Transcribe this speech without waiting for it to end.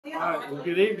right, well,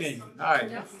 good evening. All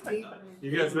right.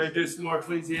 You guys ready to do some more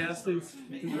Ecclesiastes?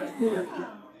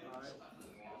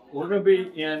 We're going to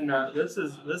be in, this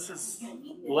is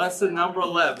lesson number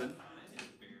 11.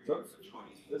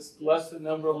 This is lesson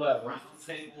number 11.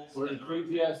 We're in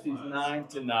Ecclesiastes 9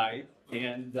 tonight.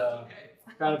 And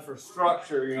kind of for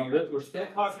structure, we're still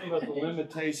talking about the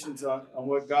limitations on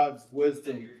what God's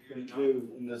wisdom can do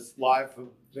in this life of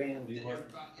vanity.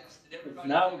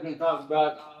 Now we're going to talk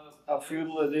about how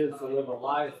futile it is to live a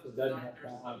life that doesn't have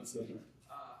balance in it.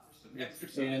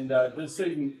 And just so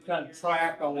you can kind of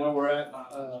track on where we're at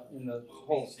in the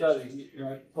whole study,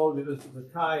 I told you this is a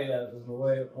chiasm, the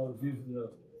way I was using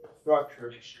the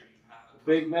structure. The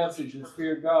big message is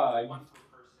fear God.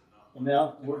 And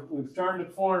now we've turned the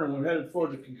corner and we're headed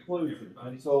toward the conclusion.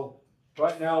 And so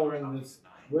right now we're in this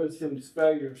wisdom's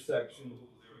failure section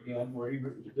again, where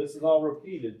this is all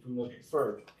repeated from the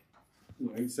first.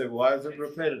 You say, why is it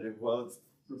repetitive? Well, it's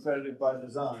repetitive by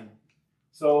design.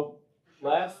 So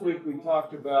last week we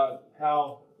talked about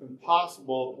how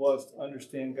impossible it was to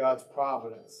understand God's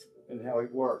providence and how He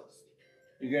works.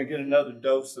 You're going to get another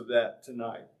dose of that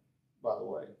tonight, by the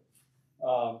way.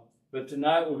 But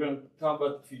tonight we're going to talk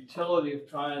about the futility of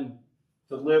trying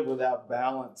to live without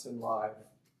balance in life.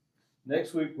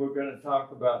 Next week we're going to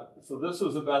talk about, so this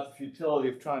was about the futility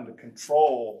of trying to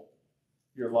control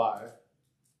your life.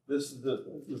 This is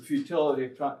the futility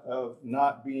of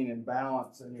not being in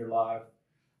balance in your life.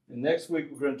 And next week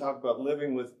we're going to talk about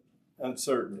living with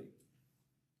uncertainty.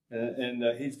 And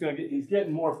he's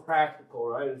getting more practical,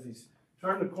 right? As he's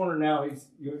turning the corner now,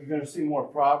 you're going to see more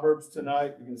Proverbs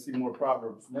tonight. You're going to see more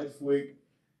Proverbs next week.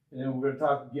 And then we're going to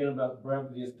talk again about the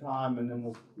brevity of time, and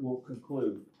then we'll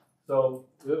conclude. So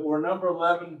we're number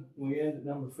 11. We end at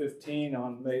number 15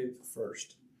 on May the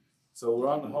 1st. So we're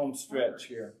on the home stretch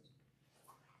here.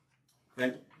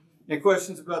 Okay. Any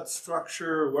questions about the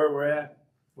structure, or where we're at,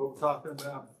 what we're talking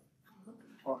about?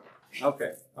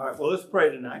 Okay. All right. Well, let's pray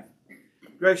tonight.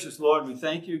 Gracious Lord, we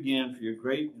thank you again for your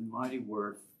great and mighty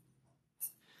word.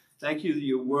 Thank you that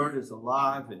your word is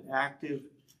alive and active.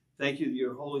 Thank you that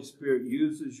your Holy Spirit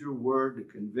uses your word to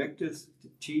convict us, to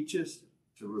teach us,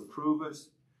 to reprove us,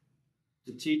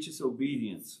 to teach us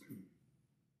obedience.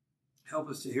 Help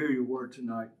us to hear your word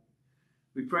tonight.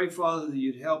 We pray, Father, that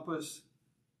you'd help us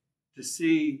to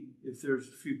see if there's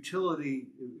futility,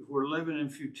 if we're living in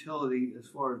futility as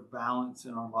far as balance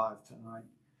in our life tonight.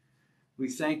 We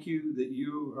thank you that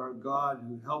you are a God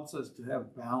who helps us to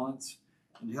have balance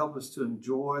and help us to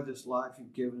enjoy this life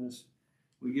you've given us.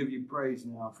 We give you praise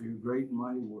now for your great and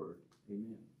mighty word.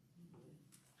 Amen.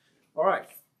 All right.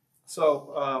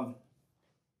 So,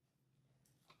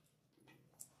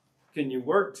 can you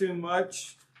work too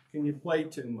much? Can you play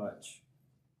too much?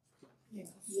 Yes.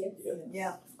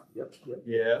 Yeah. Yep.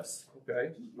 Yes.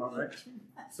 Okay. All right.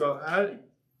 So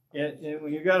and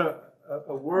when you got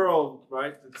a world,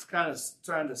 right, that's kind of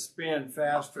trying to spin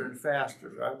faster and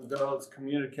faster, right? We've got all this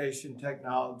communication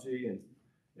technology and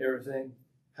everything.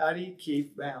 How do you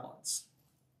keep balance?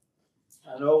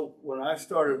 I know when I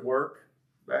started work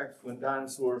back when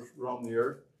dinosaurs roamed the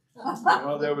earth,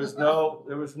 there was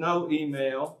no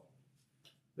email,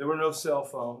 there were no cell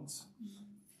phones.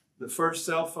 The first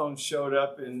cell phones showed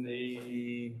up in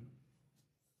the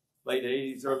late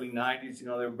 80s, early 90s. They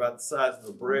were about the size of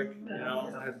a brick.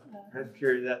 I had to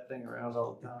carry that thing around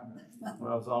all the time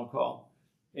when I was on call.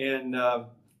 And,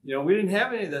 we didn't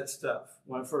have any of that stuff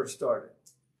when I first started.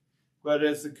 But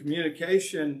as the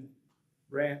communication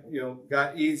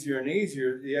got easier and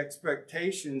easier, the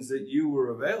expectations that you were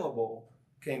available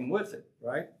came with it,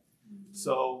 right?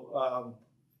 So,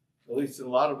 at least in a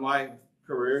lot of my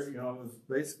career, it was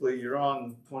basically you're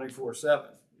on 24/7.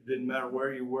 It didn't matter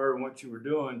where you were and what you were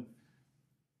doing.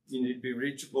 You need to be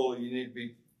reachable. You need to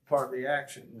be part of the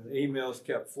action. The emails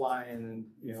kept flying,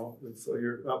 and so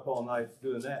you're up all night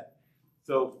doing that.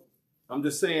 So I'm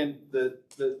just saying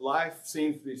that life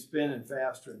seems to be spinning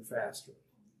faster and faster.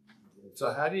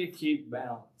 So how do you keep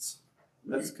balance?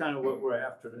 That's kind of what we're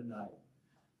after tonight.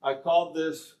 I called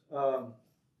this "Are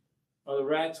the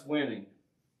Rats Winning?"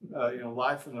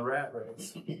 Life in the rat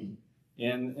race.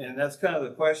 And that's kind of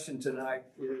the question tonight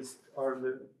is,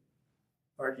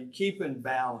 are you keeping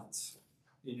balance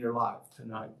in your life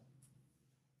tonight?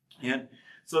 And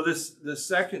so this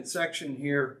second section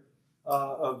here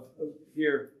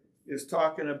here is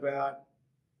talking about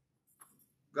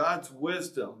God's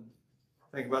wisdom.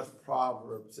 Think about the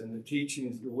Proverbs and the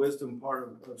teachings, the wisdom part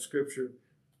of Scripture.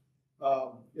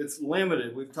 It's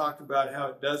limited. We've talked about how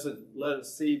it doesn't let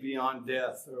us see beyond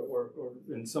death or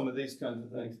in some of these kinds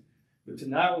of things. But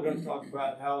tonight we're going to talk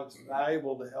about how it's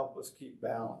valuable to help us keep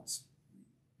balance.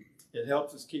 It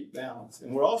helps us keep balance.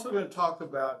 And we're also going to talk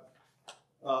about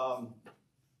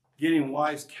getting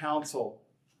wise counsel,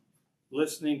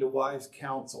 listening to wise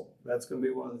counsel. That's going to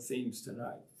be one of the themes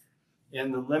tonight.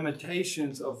 And the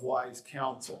limitations of wise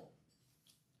counsel.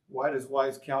 Why does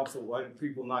wise counsel, why do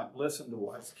people not listen to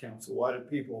wise counsel? Why do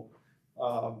people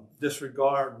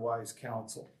disregard wise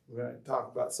counsel? We're going to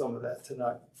talk about some of that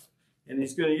tonight. And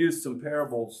he's going to use some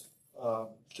parables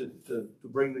to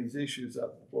bring these issues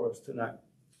up for us tonight.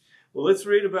 Well, let's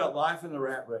read about life in the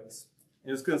rat race.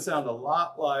 And it's going to sound a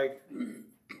lot like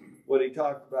what he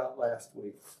talked about last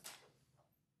week.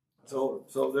 So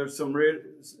there's some, we're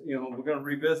going to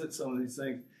revisit some of these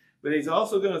things. But he's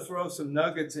also going to throw some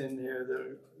nuggets in there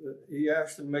that he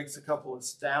actually makes a couple of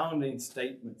astounding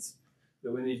statements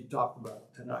that we need to talk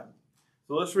about tonight.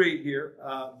 So let's read here.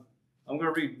 I'm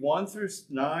going to read 1 through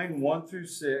 9, 1 through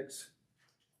 6,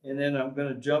 and then I'm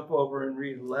going to jump over and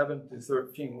read 11 through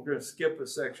 13. We're going to skip a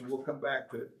section. We'll come back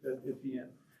to it at the end.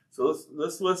 So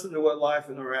let's listen to what life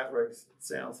in the rat race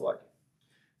sounds like.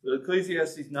 So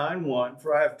Ecclesiastes 9:1,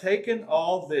 for I have taken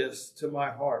all this to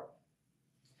my heart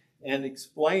and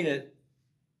explain it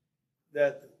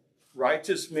that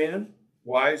righteous men,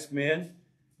 wise men,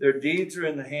 their deeds are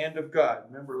in the hand of God.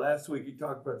 Remember last week he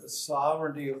talked about the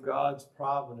sovereignty of God's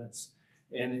providence,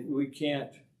 and we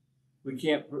can't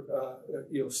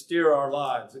steer our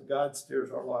lives. That God steers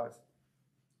our lives.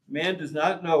 Man does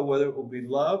not know whether it will be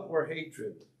love or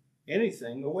hatred.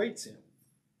 Anything awaits him.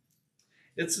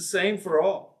 It's the same for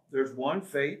all. There's one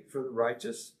fate for the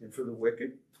righteous and for the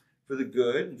wicked, for the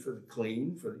good and for the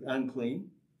clean, for the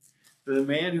unclean, for the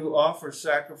man who offers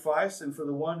sacrifice and for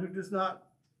the one who does not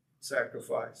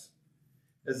sacrifice.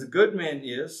 As the good man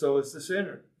is, so is the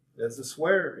sinner. As the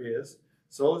swearer is,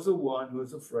 so is the one who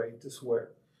is afraid to swear.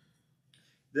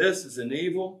 This is an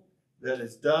evil that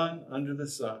is done under the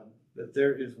sun, that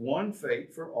there is one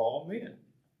fate for all men.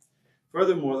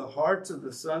 Furthermore, the hearts of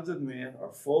the sons of men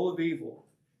are full of evil,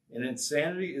 and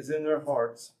insanity is in their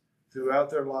hearts throughout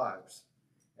their lives.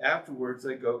 Afterwards,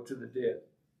 they go to the dead.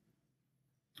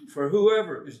 For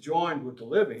whoever is joined with the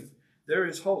living, there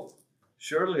is hope.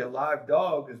 Surely a live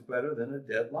dog is better than a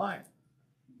dead lion.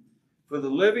 For the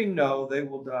living know they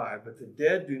will die, but the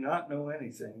dead do not know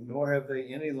anything, nor have they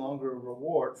any longer a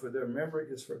reward, for their memory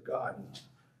is forgotten.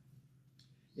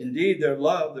 Indeed, their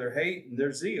love, their hate, and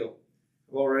their zeal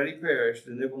have already perished,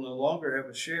 and they will no longer have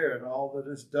a share in all that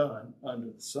is done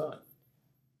under the sun.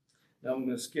 Now I'm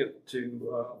going to skip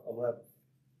to 11.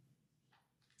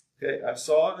 Okay, I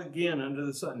saw it again under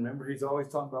the sun. Remember, he's always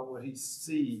talking about what he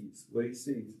sees,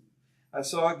 I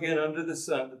saw again under the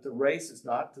sun that the race is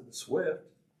not to the swift,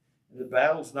 and the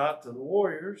battle is not to the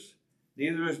warriors,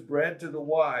 neither is bread to the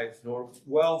wise, nor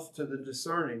wealth to the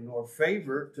discerning, nor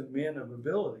favor to men of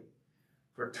ability.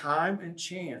 For time and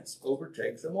chance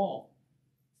overtake them all.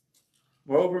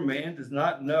 Moreover, man does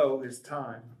not know his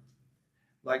time.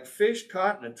 Like fish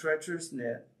caught in a treacherous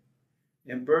net,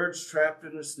 and birds trapped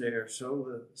in a snare, so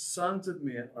the sons of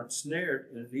men are snared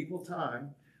in an evil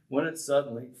time when it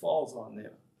suddenly falls on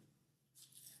them.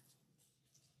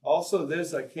 Also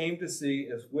this I came to see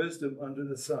as wisdom under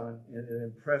the sun, and it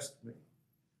impressed me.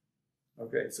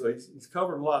 Okay, so he's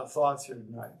covered a lot of thoughts here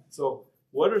tonight. So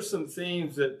what are some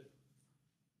themes that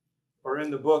are in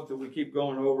the book that we keep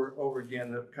going over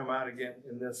again that come out again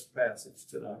in this passage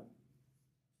tonight?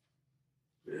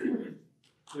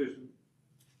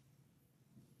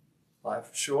 Life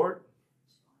is short.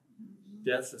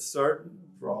 Death is certain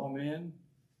for all men.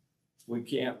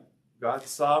 God's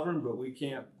sovereign, but we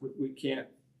can't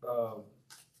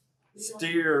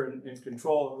steer and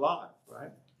control our life,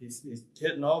 right? He's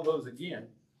hitting all those again.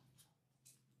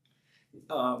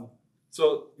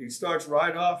 So he starts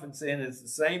right off and saying it's the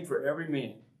same for every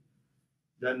man.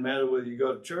 Doesn't matter whether you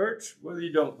go to church, whether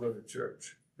you don't go to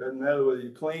church. Doesn't matter whether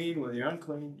you're clean, whether you're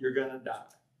unclean, you're going to die.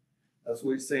 That's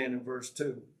what he's saying in verse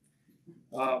 2.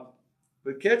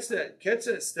 But catch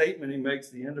that statement he makes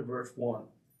at the end of verse 1.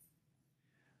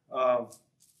 Of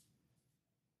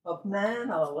 9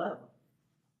 or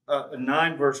 11?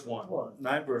 9 verse 1.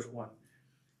 9 verse 1.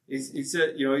 He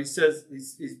says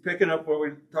he's picking up where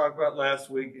we talked about last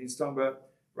week. He's talking about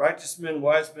righteous men,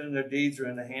 wise men, and their deeds are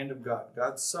in the hand of God.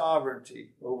 God's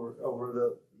sovereignty over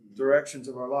the directions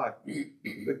of our life.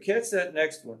 But catch that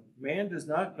next one. Man does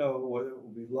not know whether it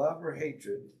will be love or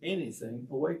hatred. Anything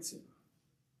awaits him.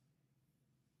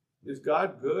 Is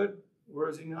God good or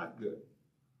is he not good?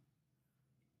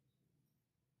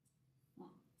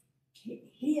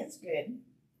 He is good.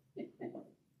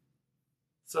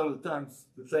 Some of the times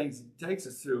the things he takes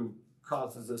us through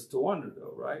causes us to wonder,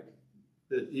 though, right?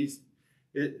 That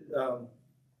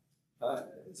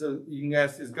So you can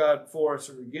ask, is God for us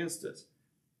or against us?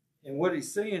 And what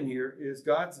he's saying here is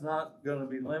God's not going to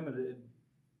be limited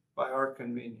by our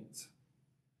convenience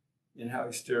in how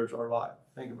he steers our life.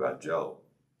 Think about Job,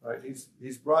 right?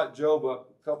 He's brought Job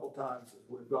up a couple times as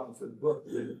we've gone through the book.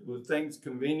 Were things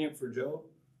convenient for Job?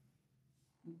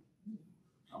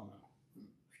 Oh, no.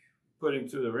 Put him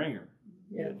through the ringer.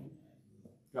 Yeah.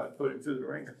 God put him through the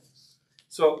ringer.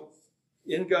 So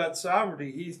in God's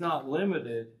sovereignty, he's not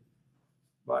limited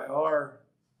by our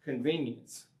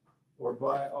convenience or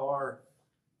by our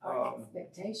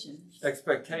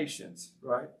expectations,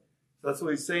 right? That's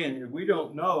what he's saying here. We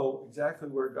don't know exactly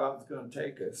where God's going to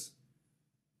take us.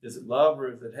 Is it love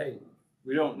or is it hate?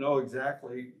 We don't know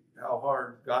exactly how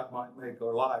hard God might make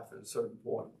our life at a certain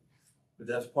point, but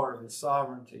that's part of his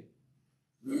sovereignty.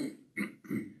 We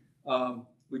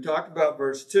talked about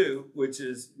verse 2, which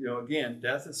is, again,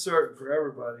 death is certain for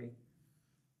everybody,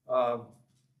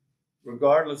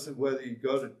 regardless of whether you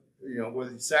go to,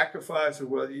 whether you sacrifice or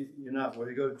whether you're not,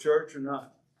 whether you go to church or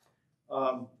not.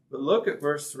 But look at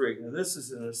verse 3. Now, this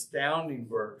is an astounding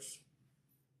verse.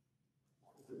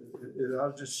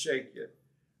 I'll just shake you.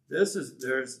 This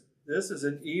is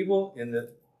an evil in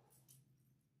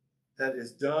that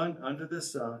is done under the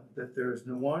sun, that there is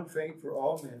no one faint for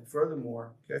all men.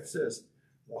 Furthermore, catch this,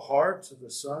 the hearts of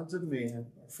the sons of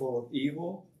men are full of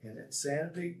evil, and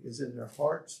insanity is in their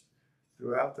hearts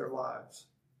throughout their lives.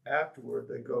 Afterward,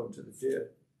 they go to the dead.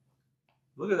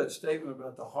 Look at that statement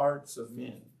about the hearts of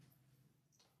men.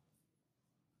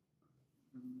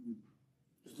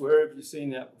 Where have you seen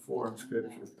that before in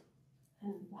Scripture?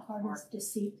 The heart is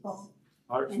deceitful.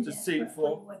 Heart's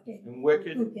deceitful and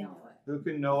wicked. Who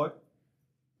can know it?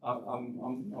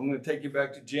 I'm going to take you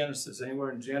back to Genesis.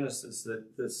 Anywhere in Genesis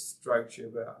that this strikes you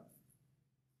about?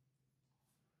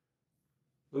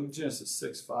 Look at Genesis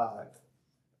 6:5.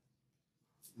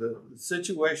 The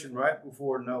situation right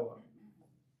before Noah.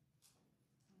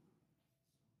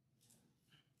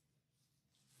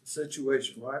 The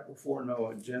situation right before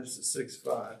Noah in Genesis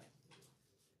 6:5.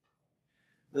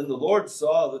 Then the Lord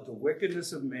saw that the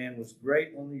wickedness of man was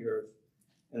great on the earth,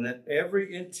 and that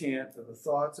every intent of the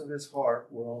thoughts of his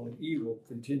heart were only evil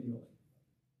continually.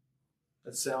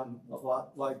 That sounds a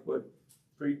lot like what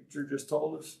preacher just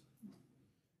told us.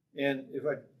 And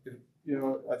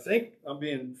I think I'm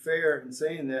being fair in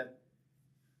saying that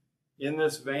in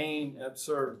this vain,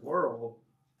 absurd world,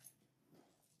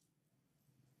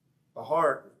 the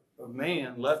heart of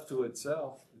man left to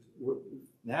itself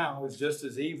now is just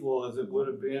as evil as it would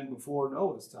have been before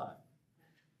Noah's time.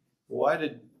 Why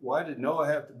did Noah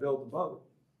have to build a boat?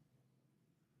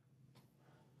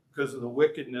 Because of the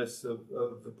wickedness of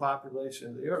the population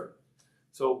of the earth.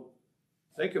 So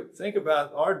think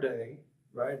about our day,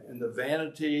 right? And the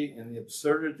vanity and the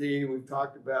absurdity we've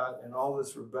talked about, and all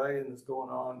this rebellion that's going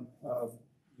on.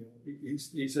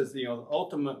 He says the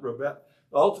ultimate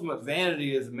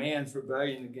vanity is man's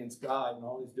rebellion against God in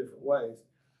all these different ways.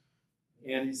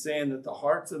 And he's saying that the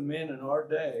hearts of men in our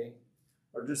day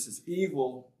are just as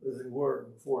evil as they were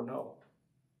before Noah.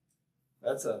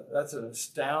 That's an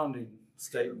astounding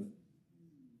statement.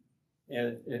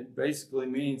 And it basically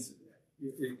means,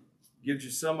 it gives you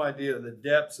some idea of the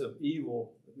depths of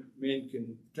evil that men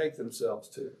can take themselves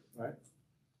to, right?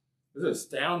 It's an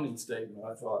astounding statement,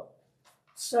 I thought.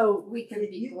 So We can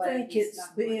if be you glad think he's it's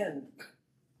not been,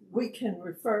 we can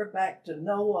refer back to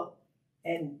Noah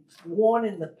and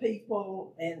warning the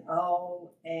people and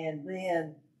all, and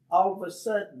then all of a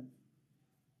sudden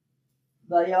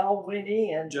they all went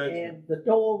in. Judgment. And the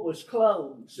door was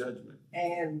closed. Judgment.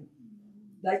 And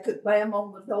they could bam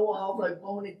on the door all they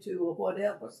wanted to or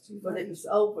whatever, but it was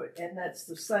over. And that's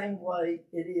the same way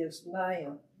it is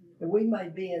now. And we may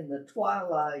be in the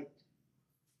twilight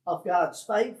of God's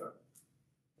favor.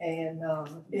 And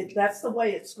that's the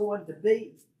way it's going to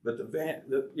be. But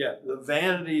the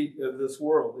vanity of this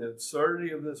world, the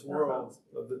absurdity of this world,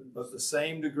 of the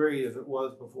same degree as it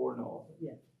was before Noah.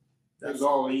 Yeah. It's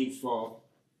all Eve's fault.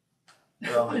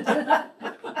 Well,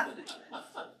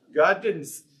 God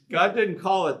didn't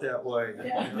call it that way.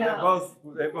 Yeah.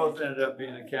 They both ended up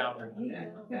being accounted.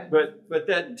 But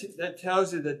that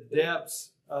tells you the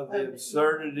depths of the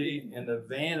absurdity and the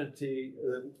vanity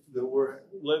that we're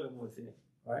living within,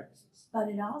 right? But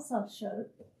it also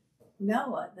showed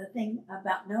Noah, the thing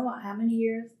about Noah, how many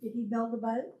years did he build the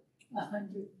boat?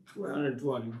 100.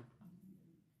 120.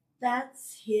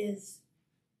 That's his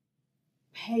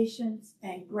patience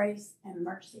and grace and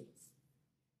mercies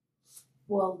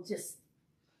will just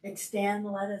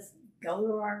extend, let us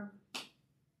go our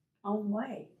own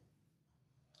way.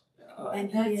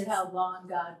 And that's how long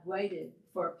God waited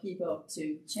for people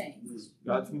to change.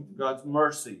 God's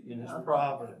mercy in His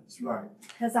providence, right?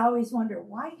 Because I always wonder,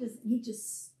 why doesn't He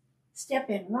just step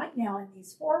in right now in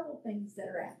these horrible things that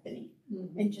are happening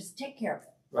and just take care of it?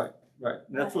 Right.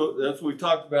 And that's what we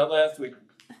talked about last week.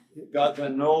 God's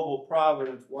unknowable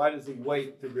providence. Why does He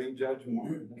wait to bring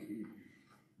judgment?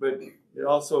 But it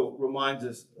also reminds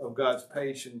us of God's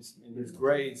patience and His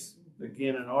grace,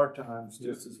 again, in our times,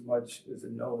 just as much as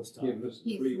in Noah's time.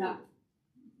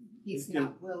 He's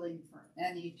not willing for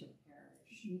any to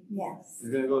perish. Yes.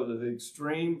 He's going to go to the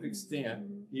extreme extent,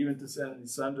 even to send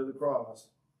His Son to the cross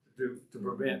to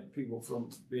prevent people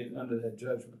from being under that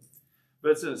judgment.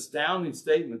 But it's an astounding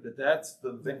statement that's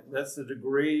the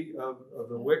degree of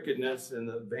the wickedness and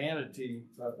the vanity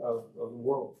of the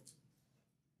world.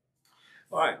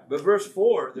 All right, but verse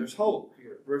 4, there's hope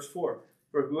here. Verse 4,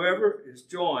 for whoever is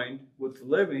joined with the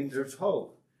living, there's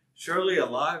hope. Surely a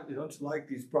live, you don't like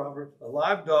these proverbs, a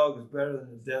live dog is better than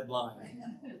a dead lion.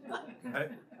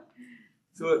 Right?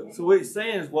 So what he's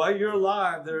saying is, while you're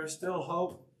alive, there is still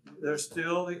hope. There's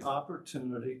still the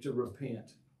opportunity to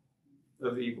repent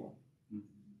of evil.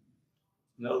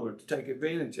 In other words, take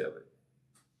advantage of it.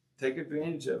 Take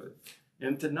advantage of it.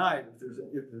 And tonight,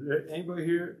 if there's anybody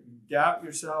here, you doubt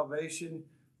your salvation,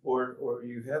 or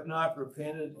you have not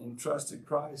repented and trusted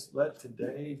Christ, let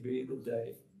today be the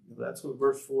day. That's what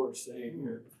verse 4 is saying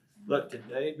here. Let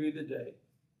today be the day.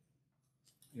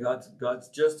 God's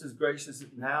just as gracious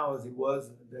now as He was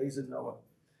in the days of Noah.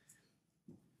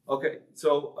 Okay,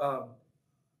 so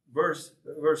verse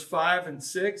 5 and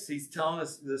 6, he's telling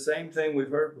us the same thing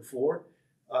we've heard before.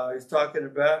 He's talking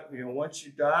about, once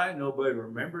you die, nobody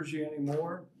remembers you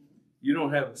anymore. You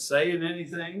don't have a say in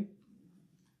anything.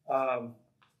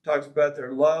 Talks about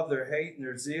their love, their hate, and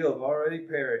their zeal have already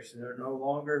perished, and they no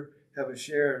longer have a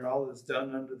share in all that's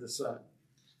done under the sun.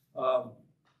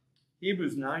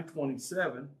 Hebrews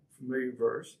 9:27, familiar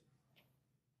verse.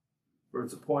 For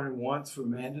it's appointed once for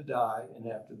man to die, and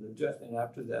after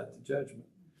that the judgment.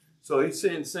 So he's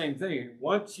saying the same thing.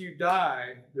 Once you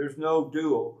die, there's no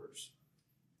do-overs.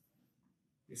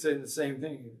 He's saying the same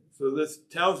thing. So this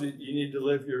tells you need to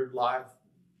live your life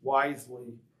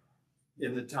wisely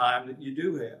in the time that you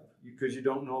do have, because you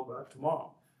don't know about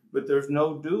tomorrow. But there's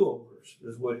no do-overs,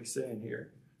 is what he's saying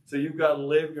here. So you've got to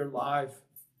live your life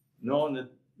knowing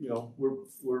that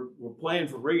we're playing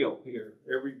for real here.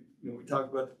 We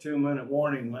talked about the 2-minute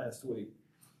warning last week,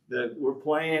 that we're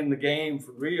playing the game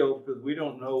for real because we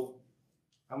don't know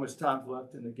how much time's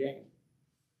left in the game.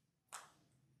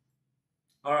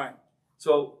 All right.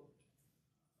 So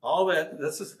all that,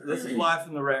 this is life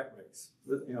in the rat race.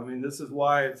 This is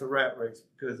why it's a rat race,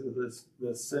 because of this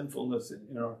sinfulness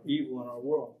and our evil in our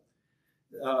world.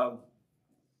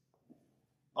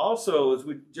 Also, as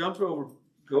we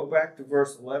go back to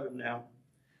verse 11 now.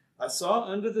 I saw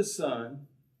under the sun,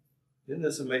 isn't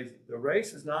this amazing? The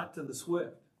race is not to the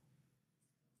swift.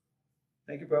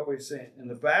 Think about what he's saying. And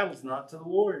the battle is not to the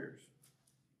warriors.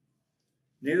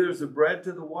 Neither is the bread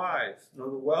to the wise, nor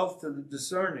the wealth to the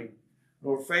discerning,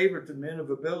 nor favor to men of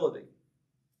ability.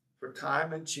 For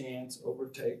time and chance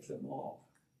overtake them all.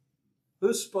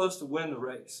 Who's supposed to win the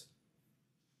race?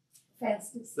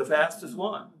 Fastest. The fastest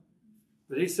one.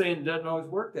 But he's saying it doesn't always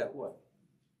work that way.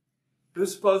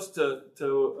 Who's supposed to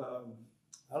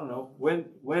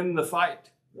win the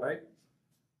fight, right?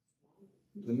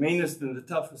 The meanest and the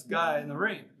toughest guy in the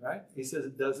ring, right? He says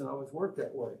it doesn't always work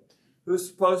that way. Who's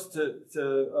supposed to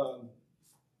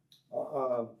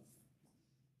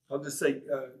I'll just say,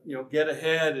 get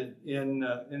ahead in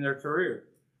their career?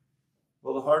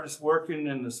 Well, the hardest working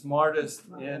and the smartest,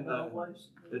 and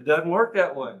it doesn't work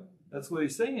that way. That's what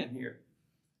he's saying here.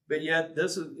 But yet,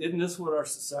 isn't this what our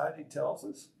society tells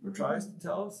us, or tries to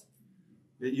tell us?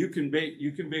 That you can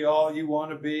be all you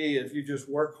want to be if you just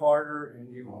work harder, and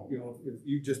if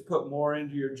you just put more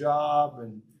into your job,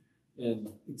 and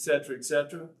et cetera, et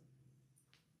cetera.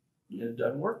 And it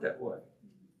doesn't work that way.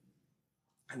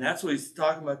 And that's what he's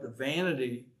talking about, the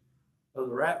vanity of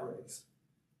the rat race.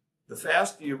 The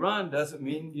faster you run doesn't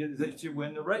mean that you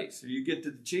win the race, or you get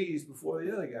to the cheese before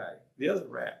the other guy, the other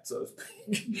rat, so to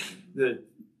speak.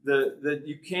 that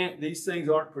you can't. These things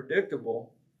aren't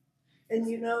predictable. And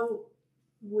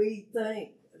we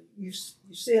think you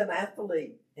see an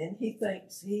athlete, and he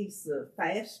thinks he's the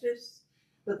fastest,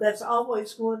 but that's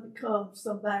always going to come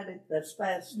somebody that's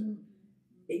faster. Mm-hmm.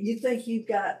 You think you've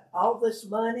got all this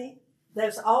money,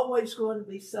 there's always going to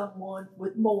be someone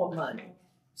with more money.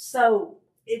 So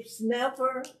it's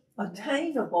never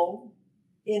attainable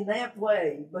in that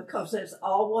way, because there's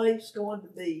always going to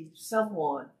be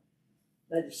someone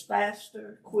that is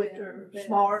faster, quicker,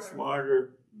 smarter.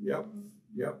 Smarter. Yep.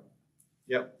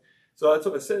 So that's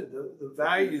what I said. The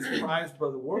values prized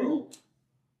by the world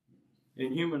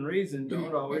and human reason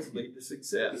don't always lead to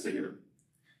success.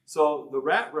 So the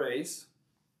rat race,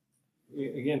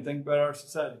 again, think about our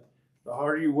society. The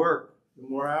harder you work, the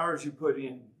more hours you put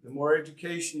in, the more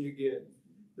education you get,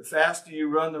 the faster you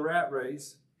run the rat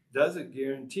race, doesn't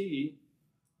guarantee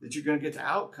that you're going to get the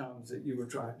outcomes that you were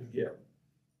trying to get.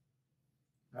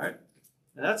 All right?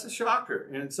 And that's a shocker.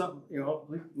 And it's something,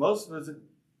 most of us,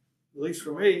 at least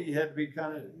for me, you had to be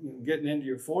kind of getting into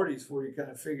your 40s before you kind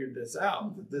of figured this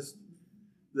out. That this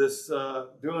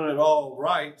doing it all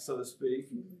right, so to speak,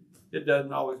 it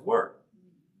doesn't always work.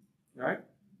 All right?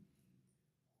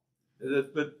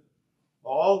 But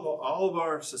all of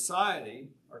our society,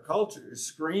 our culture is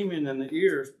screaming in the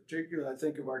ears, particularly I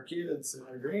think of our kids and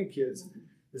our grandkids,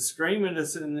 is screaming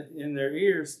us in their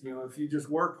ears, if you just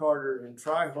work harder and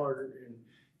try harder and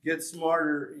get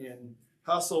smarter and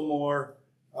hustle more,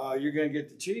 you're going to get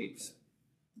the cheese.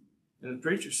 And the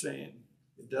preacher's saying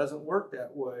it doesn't work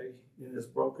that way in this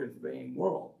broken, vain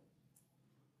world.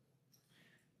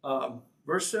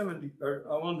 Verse 70,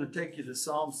 I wanted to take you to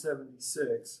Psalm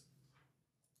 76.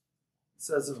 It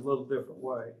says it a little different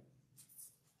way.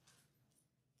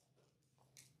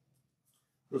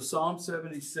 So Psalm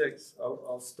 76,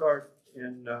 I'll start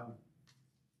in,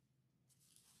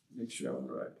 make sure I'm in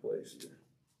the right place here.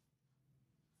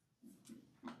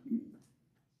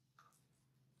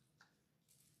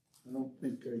 I don't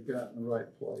think I got in the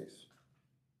right place.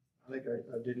 I think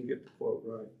I didn't get the quote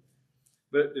right.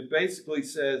 But it basically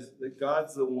says that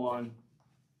God's the one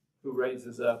who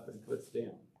raises up and puts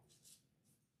down.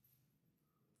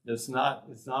 It's not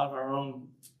our own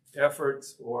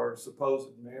efforts or supposed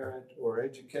merit or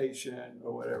education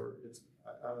or whatever.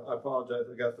 I apologize,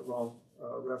 I got the wrong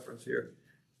reference here.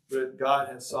 But God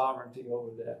has sovereignty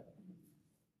over that.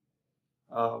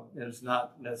 And it's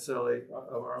not necessarily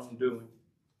of our own doing.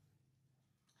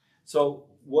 So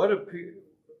what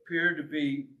appear to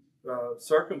be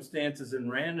circumstances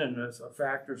and randomness are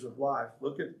factors of life.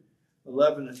 Look at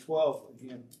 11 and 12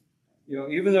 again.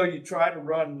 Even though you try to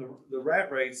run the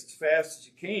rat race as fast as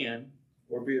you can,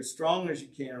 or be as strong as you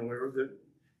can, wherever the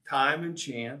time and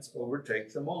chance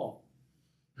overtakes them all.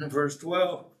 In verse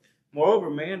 12, moreover,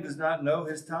 man does not know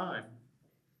his time.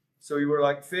 So you are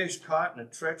like fish caught in a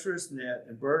treacherous net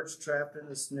and birds trapped in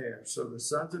a snare. So the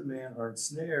sons of man are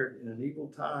ensnared in an evil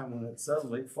time when it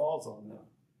suddenly falls on them.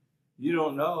 You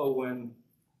don't know when,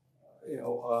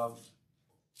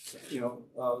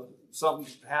 something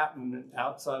happened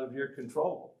outside of your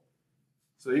control.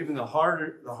 So even the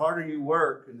harder you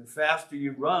work and the faster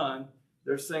you run,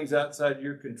 there's things outside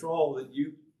your control that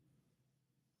you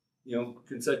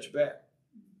can set you back.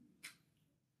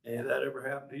 And that ever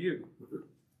happened to you?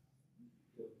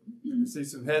 I see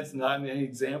some heads nodding. Any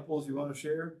examples you want to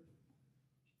share?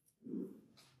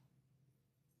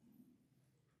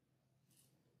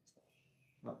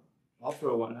 I'll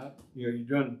throw one out. You're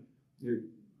doing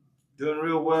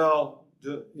real well,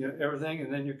 everything,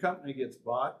 and then your company gets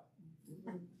bought.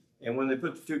 And when they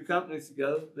put the two companies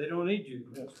together, they don't need you.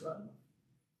 That's right.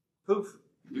 Poof.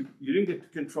 You didn't get to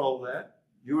control that.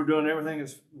 You were doing everything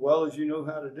as well as you knew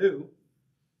how to do.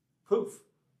 Poof.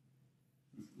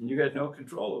 And you had no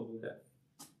control over that.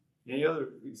 Any other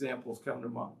examples come to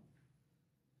mind?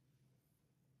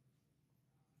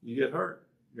 You get hurt.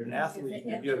 You're an athlete.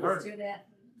 You get hurt.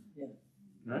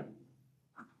 Right?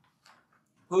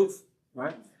 Poof.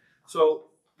 Right? So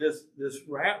this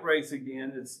rat race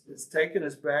again, it's taking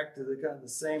us back to the kind of the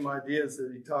same ideas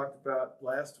that he talked about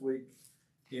last week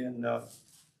in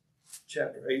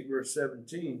chapter 8, verse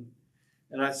 17.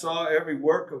 And I saw every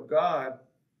work of God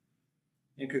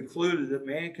and concluded that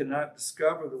man cannot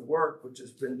discover the work which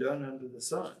has been done under the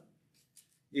sun.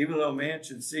 Even though man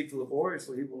should seek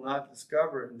laboriously, he will not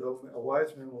discover it. And though a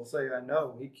wise man will say, I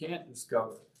know, he can't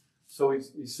discover it. So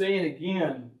he's saying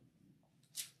again,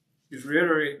 he's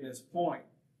reiterating his point.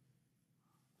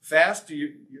 Faster,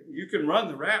 you can run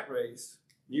the rat race.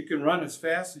 You can run as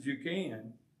fast as you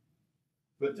can.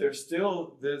 But there's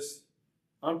still this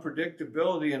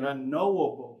unpredictability and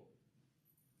unknowable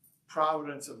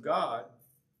providence of God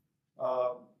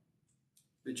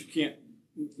that you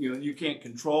can't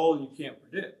control and you can't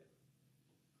predict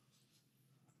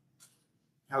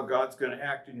how God's going to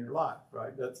act in your life,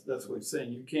 right? That's what he's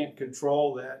saying. You can't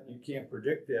control that and you can't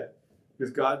predict that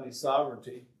because God in his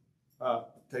sovereignty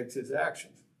takes his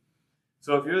actions.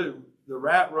 So if you're the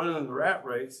rat running the rat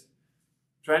race,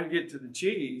 trying to get to the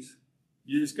cheese,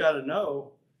 you just got to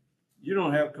know you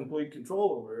don't have complete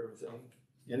control over everything.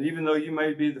 And even though you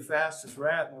may be the fastest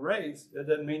rat in the race, that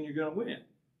doesn't mean you're going to win.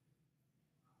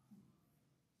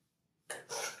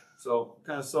 So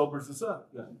kind of sobers us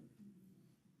up then.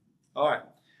 All right.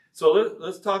 So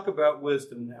let's talk about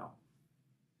wisdom now.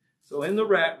 So in the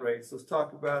rat race, let's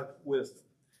talk about wisdom.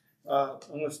 I'm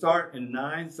going to start in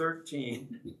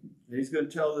 9:13. He's going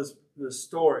to tell this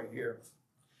story here.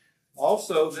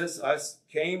 Also, this I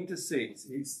came to see.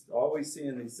 He's always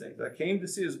seeing these things. I came to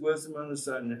see his wisdom under the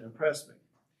sun, and it impressed me.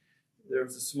 There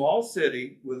was a small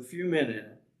city with a few men in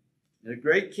it, and a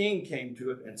great king came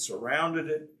to it and surrounded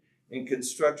it and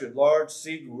constructed large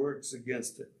siege works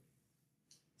against it.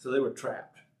 So they were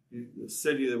trapped. The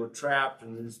city, they were trapped,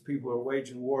 and these people were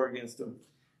waging war against them.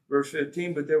 Verse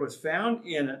 15, but there was found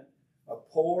in it a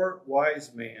poor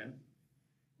wise man,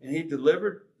 and he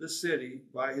delivered the city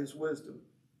by his wisdom.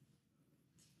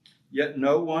 Yet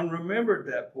no one remembered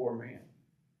that poor man.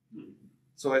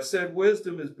 So I said,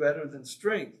 wisdom is better than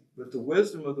strength, but the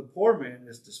wisdom of the poor man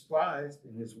is despised,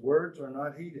 and his words are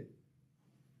not heeded.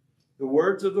 The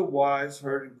words of the wise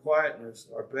heard in quietness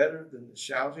are better than the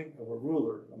shouting of a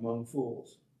ruler among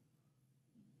fools.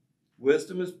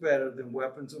 Wisdom is better than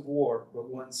weapons of war, but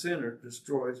one sinner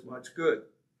destroys much good.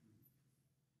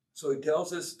 So he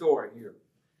tells this story here.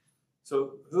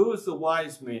 So who is the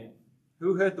wise man?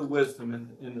 Who had the wisdom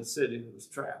in the city that was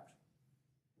trapped?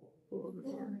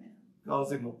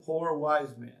 Calls him a poor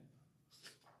wise man.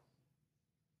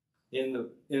 In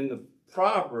the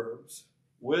Proverbs,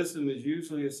 wisdom is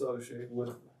usually associated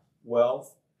with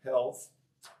wealth, health,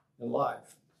 and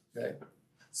life. Okay?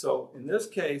 So in this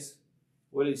case,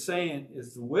 what he's saying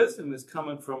is the wisdom is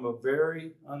coming from a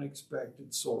very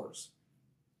unexpected source.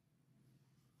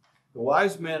 The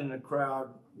wise man in the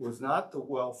crowd was not the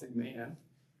wealthy man,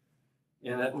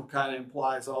 and that kind of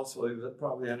implies also he was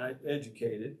probably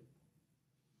uneducated.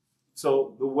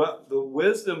 So the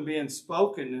wisdom being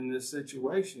spoken in this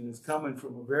situation is coming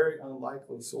from a very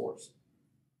unlikely source.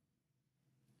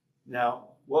 Now,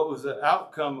 what was the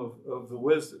outcome of the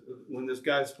wisdom? When this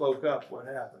guy spoke up, what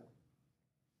happened?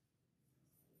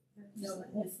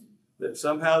 That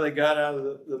somehow they got out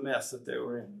of the mess that they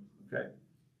were in. Okay.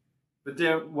 But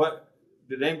then what?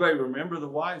 Did anybody remember the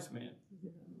wise man?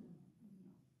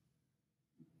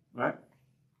 Right?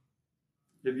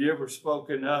 Have you ever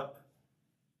spoken up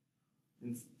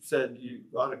and said you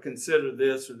ought to consider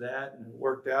this or that, and it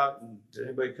worked out, and did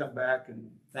anybody come back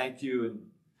and thank you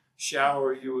and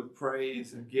shower you with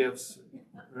praise and gifts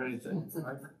or anything?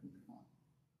 Right?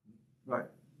 Right.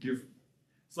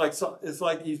 It's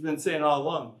like he's been saying all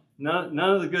along. None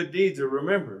of the good deeds are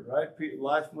remembered, right?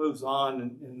 Life moves on,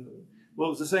 and well,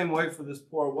 it was the same way for this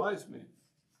poor wise man.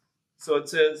 So it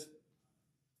says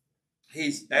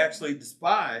he's actually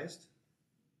despised,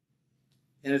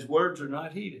 and his words are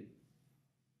not heeded.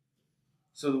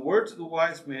 So the words of the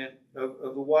wise man, of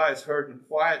the wise heard in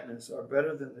quietness, are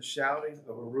better than the shouting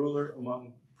of a ruler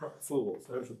among fools.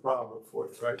 There's a proverb for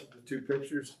you, right? The two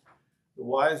pictures. The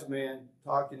wise man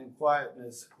talking in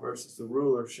quietness versus the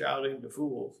ruler shouting to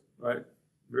fools, right?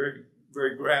 Very,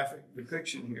 very graphic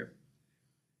depiction here.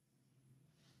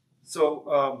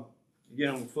 So,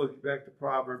 again, we'll flip back to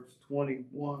Proverbs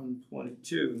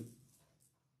 21:22.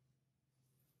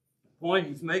 The point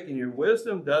he's making here,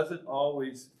 wisdom doesn't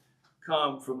always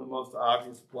come from the most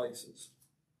obvious places.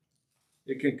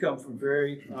 It can come from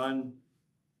very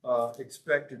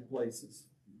unexpected places.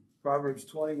 Proverbs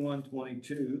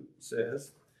 21:22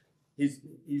 says,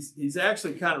 he's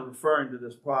actually kind of referring to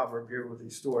this proverb here with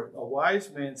his story. A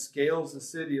wise man scales the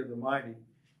city of the mighty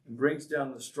and brings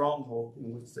down the stronghold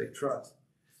in which they trust.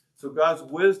 So God's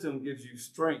wisdom gives you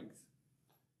strength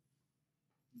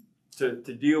to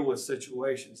deal with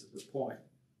situations at this point.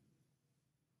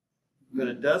 But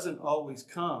it doesn't always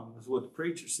come, is what the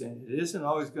preacher's saying. It isn't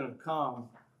always going to come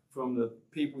from the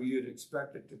people you'd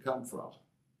expect it to come from.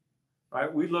 Right?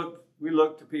 We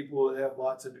look to people that have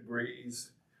lots of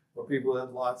degrees, or people that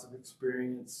have lots of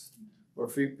experience, or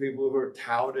people who are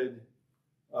touted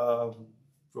for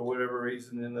whatever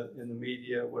reason in the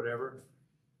media, whatever.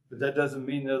 But that doesn't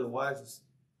mean they're the wisest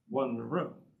one in the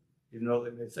room, even though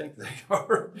they may think they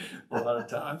are a lot of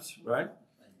times, right?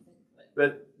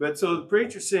 But so the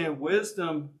preacher's saying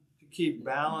wisdom to keep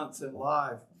balance in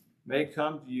life may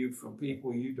come to you from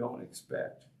people you don't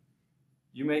expect.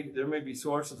 There may be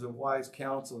sources of wise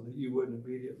counsel that you wouldn't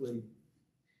immediately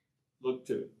look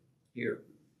to here.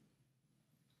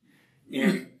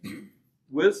 And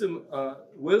wisdom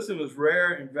is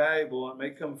rare and valuable, and may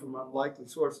come from unlikely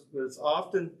sources, but it's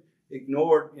often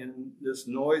ignored in this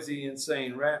noisy,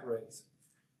 insane rat race.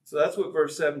 So that's what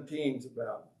verse 17 is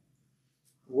about.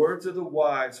 Words of the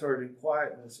wise heard in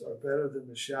quietness are better than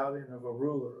the shouting of a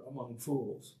ruler among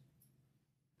fools.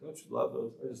 Don't you love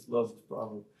those? I just love this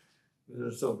proverb.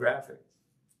 They're so graphic.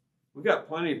 We've got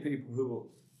plenty of people who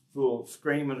will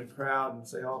scream in a crowd and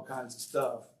say all kinds of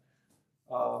stuff.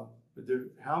 But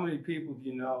how many people do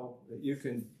you know that you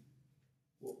can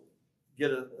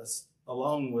get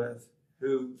alone with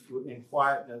who in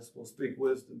quietness will speak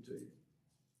wisdom to you?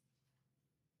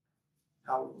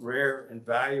 How rare and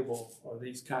valuable are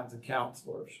these kinds of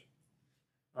counselors?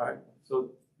 All right,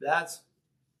 so that's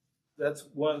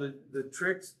one of the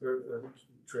tricks,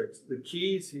 the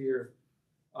keys here.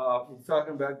 He's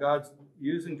talking about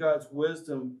using God's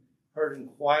wisdom, heard in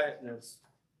quietness.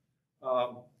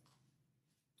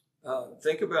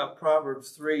 Think about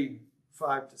Proverbs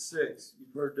 3:5-6.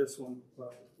 You've heard this one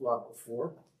a lot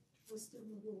before.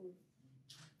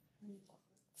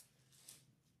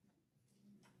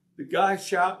 The guy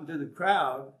shouting to the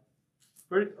crowd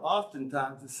pretty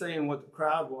oftentimes is saying what the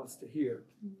crowd wants to hear.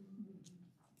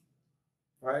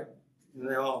 Right? And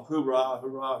they all hoorah,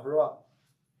 hoorah, hoorah.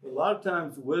 But a lot of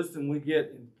times the wisdom we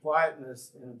get in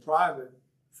quietness and in private,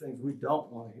 things we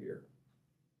don't want to hear.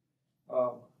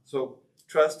 So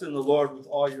trust in the Lord with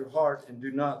all your heart and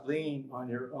do not lean on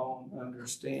your own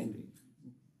understanding.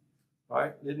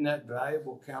 Right? Isn't that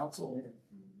valuable counsel?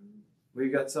 Where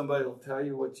you got somebody who'll tell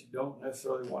you what you don't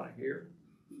necessarily want to hear.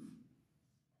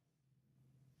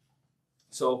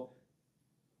 So,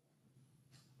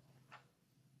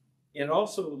 and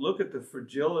also look at the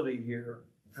fragility here,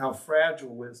 how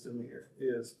fragile wisdom here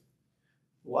is.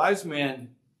 Wise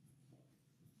man,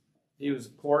 he was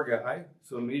a poor guy,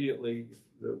 so immediately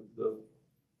the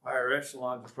higher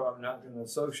echelons are probably not going to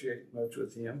associate much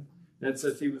with him. And it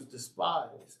says he was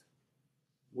despised.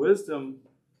 Wisdom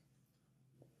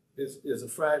is a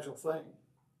fragile thing.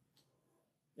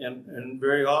 And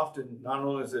very often, not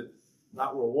only is it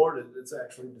not rewarded, it's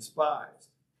actually despised.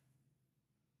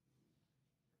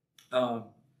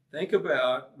 Think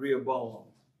about Rehoboam.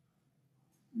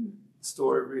 The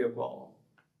story of Rehoboam.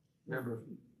 Remember,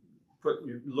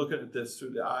 you're looking at this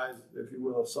through the eyes, if you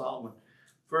will, of Solomon.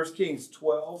 1 Kings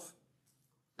 12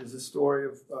 is the story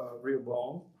of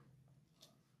Rehoboam.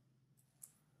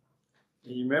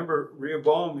 And you remember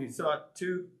Rehoboam, he sought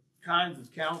two kinds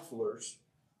of counselors.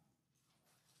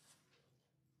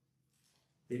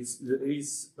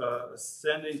 He's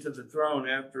ascending to the throne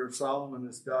after Solomon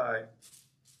has died.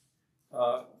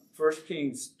 1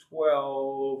 Kings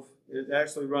 12, it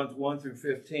actually runs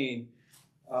 1-15.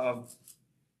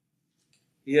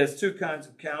 He has two kinds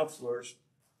of counselors.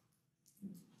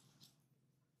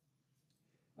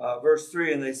 Verse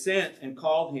 3, and they sent and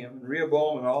called him, and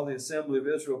Rehoboam and all the assembly of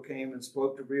Israel came and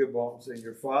spoke to Rehoboam, saying,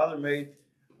 your father made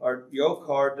our yoke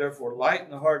hard, therefore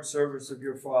lighten the hard service of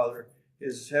your father,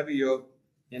 his heavy yoke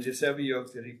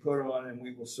that he put on, and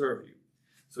we will serve you.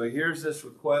 So here's this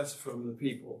request from the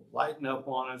people, lighten up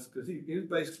on us, because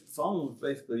Solomon was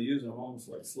basically using them almost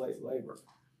like slave labor.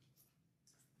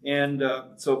 And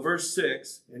so verse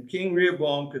 6, and King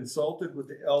Rehoboam consulted with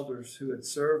the elders who had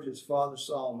served his father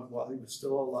Solomon while he was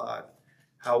still alive.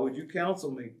 How would you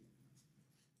counsel me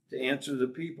to answer the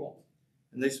people?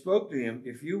 And they spoke to him,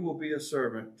 if you will be a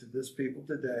servant to this people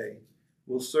today,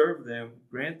 we'll serve them,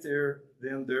 grant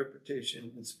them their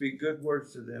petition, and speak good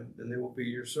words to them, then they will be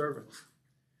your servants.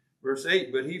 Verse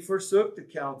 8, but he forsook the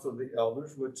counsel of the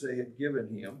elders which they had given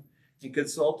him, and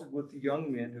consulted with the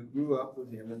young men who grew up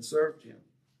with him and served him.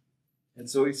 And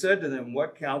so he said to them,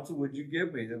 what counsel would you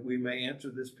give me that we may answer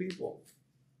this people?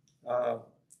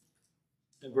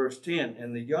 In verse 10,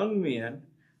 and the young men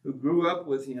who grew up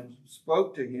with him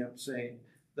spoke to him, saying,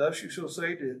 thus you shall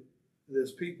say to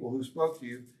this people who spoke to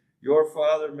you, your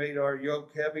father made our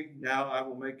yoke heavy, now I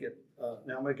will make it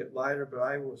lighter,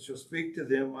 but shall speak to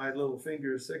them, my little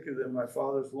finger is thicker than my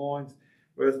father's loins,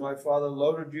 whereas my father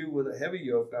loaded you with a heavy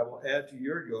yoke, I will add to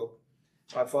your yoke.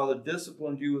 My father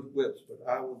disciplined you with whips, but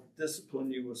I will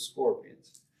discipline you with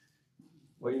scorpions.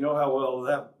 Well, you know how well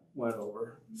that went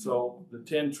over. So the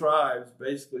 10 tribes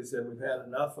basically said, we've had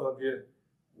enough of you,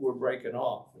 we're breaking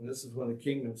off. And this is when the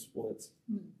kingdom splits.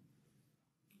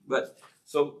 But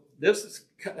so this is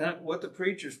kind of what the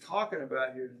preacher's talking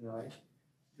about here tonight,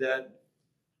 that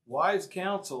wise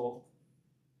counsel,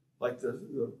 like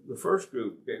the first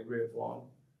group gave Rehoboam,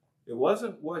 it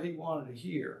wasn't what he wanted to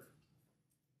hear.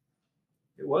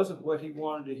 It wasn't what he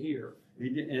wanted to hear.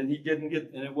 And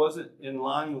it wasn't in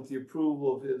line with the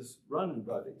approval of his running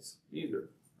buddies either,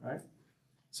 right?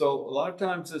 So a lot of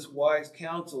times this wise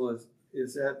counsel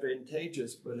is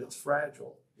advantageous, but it's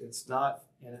fragile. It's not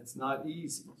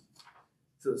easy.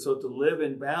 So to live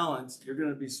in balance, you're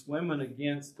going to be swimming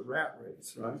against the rat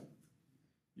race, right?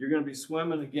 You're going to be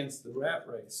swimming against the rat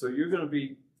race. So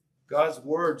God's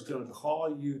word's going to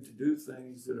call you to do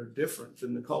things that are different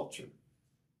than the culture,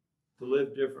 to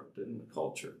live different than the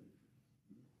culture.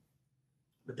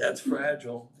 But that's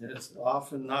fragile, and it's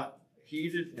often not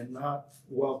heeded and not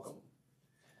welcome.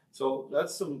 So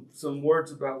that's some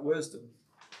words about wisdom.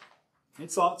 Any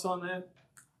thoughts on that?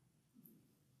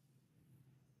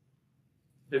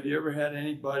 Have you ever had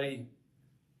anybody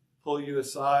pull you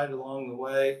aside along the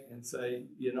way and say,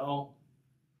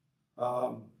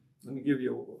 let me give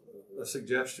you a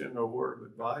suggestion or a word of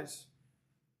advice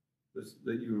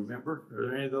that you remember? Are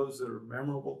there any of those that are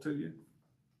memorable to you?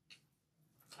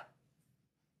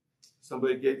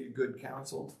 Somebody gave you good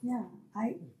counsel? Yeah,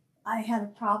 I had a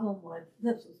problem with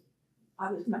this.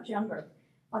 I was much younger,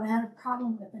 but I had a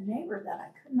problem with a neighbor that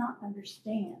I could not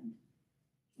understand.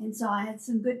 And so I had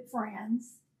some good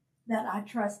friends that I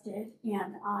trusted,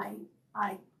 and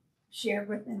I shared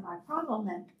with them my problem,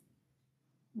 and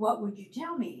what would you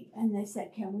tell me? And they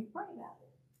said, can we pray about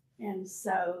it? And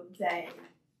so they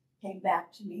came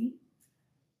back to me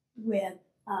with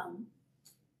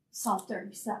Psalm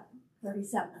 37,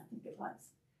 I think it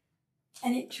was.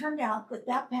 And it turned out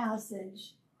that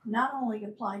passage not only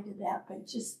applied to that, but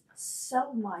just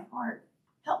settled my heart,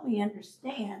 helped me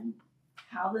understand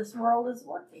how this world is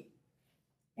working.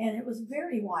 And it was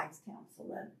very wise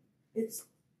counsel. And it's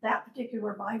that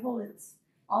particular Bible, it's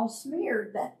all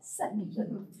smeared, that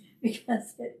section,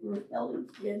 because it really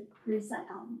did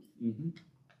resound. Mm-hmm.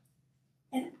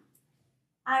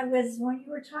 And when you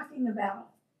were talking about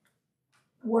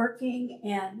working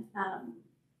and,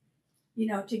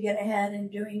 to get ahead and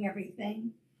doing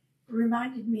everything, it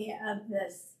reminded me of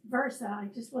this verse, and I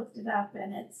just looked it up,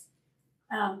 and it's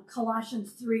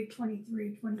Colossians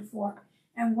 3:23-24.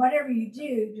 And whatever you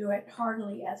do, do it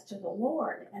heartily as to the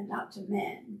Lord and not to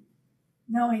men,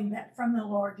 knowing that from the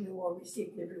Lord you will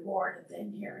receive the reward of the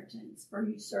inheritance, for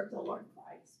you serve the Lord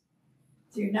Christ.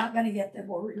 So you're not going to get the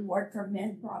reward from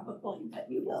men probably, but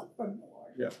you will from the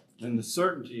Lord. Yeah, and the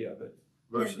certainty of it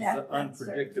versus the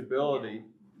unpredictability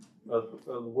of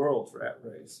the world's rat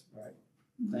race. Right.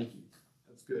 Mm-hmm. Thank you.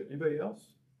 That's good. Anybody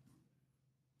else?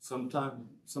 Sometime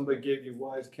somebody gave you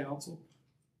wise counsel?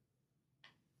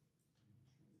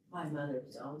 My mother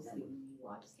was always giving me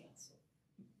wise counsel.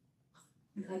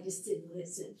 I just didn't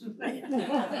listen.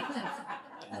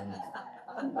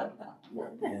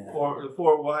 The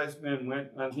four wise men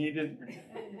went unheeded.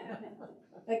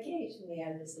 Occasionally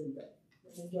I listened, but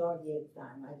the majority of the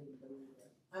time I didn't believe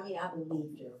her. I mean, I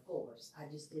believed her, of course. I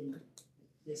just didn't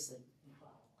listen.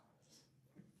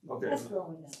 Okay. That's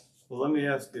growing up. Well, let me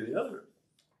ask you the other.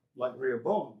 Like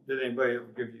Rehoboam, did anybody ever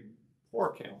give you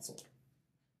poor counsel?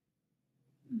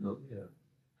 Oh, yeah.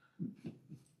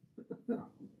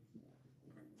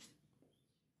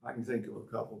 I can think of a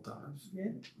couple times.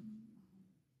 Yeah.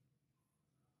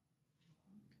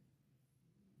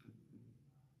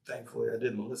 Thankfully, I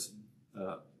didn't listen.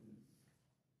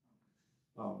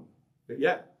 But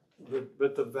yeah,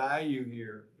 but the value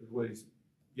here is what he's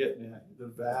getting at. The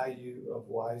value of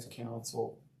wise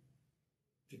counsel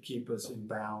to keep us in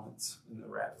balance in the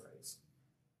rat race.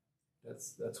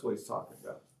 That's what he's talking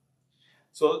about.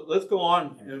 So let's go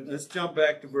on and let's jump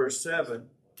back to verse 7.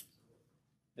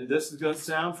 And this is going to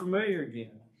sound familiar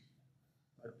again.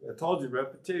 I told you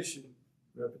repetition.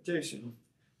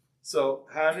 So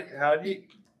how's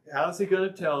he going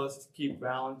to tell us to keep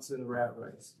balance in the rat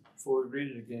race? Before we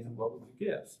read it again, what would you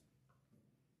guess?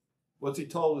 What's he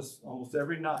told us almost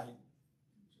every night?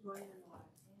 Enjoy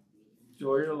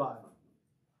your life.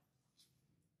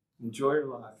 Enjoy your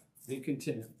life. Be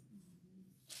content.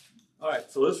 All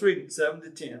right, so let's read it 7 to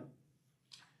 10.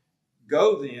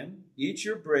 Go then, eat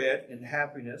your bread in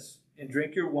happiness, and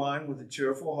drink your wine with a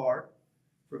cheerful heart,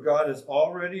 for God has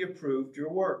already approved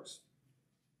your works.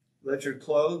 Let your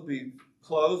clothes be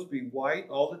white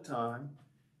all the time,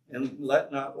 and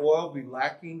let not oil be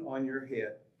lacking on your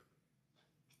head.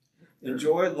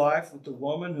 Enjoy life with the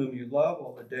woman whom you love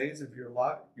all the days of your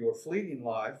life, your fleeting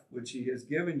life, which he has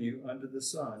given you under the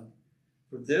sun.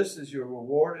 For this is your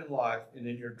reward in life and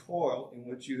in your toil in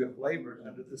which you have labored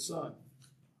under the sun.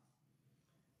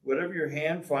 Whatever your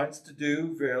hand finds to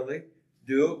do, verily,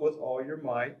 do it with all your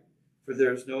might, for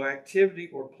there is no activity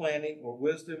or planning or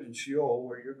wisdom in Sheol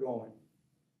where you're going.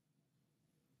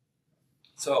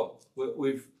 So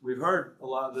we've heard a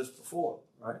lot of this before,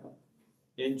 right?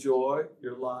 Enjoy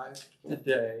your life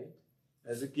today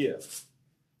as a gift.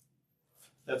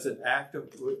 That's an act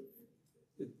of,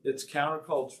 it's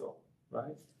countercultural,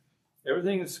 right?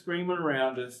 Everything is screaming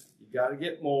around us. You got to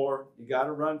get more. You got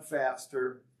to run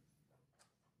faster.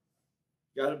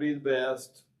 You got to be the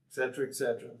best, etc.,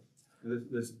 etc.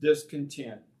 This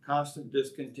discontent, constant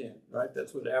discontent, right?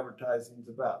 That's what advertising is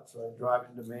about. So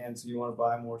driving demand, so you want to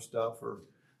buy more stuff or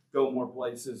go more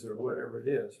places or whatever it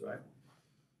is, right?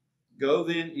 Go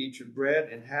then, eat your bread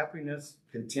in happiness,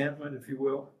 contentment, if you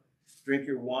will, Drink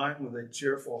your wine with a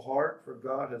cheerful heart, for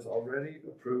God has already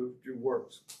approved your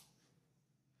works.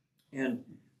 And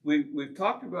we've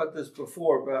talked about this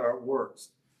before, about our works.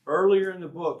 Earlier in the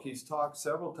book, he's talked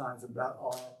several times about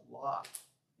our lot.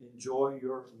 Enjoy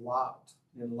your lot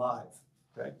in life.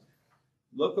 Okay?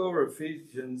 Look over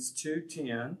Ephesians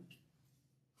 2:10.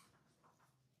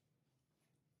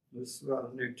 This is what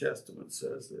the New Testament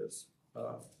says this.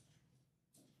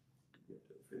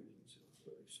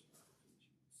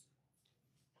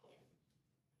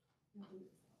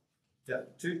 Yeah,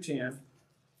 2:10.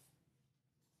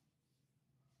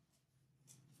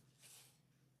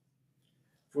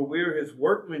 For we are his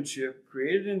workmanship,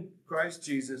 created in Christ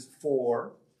Jesus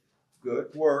for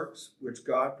good works, which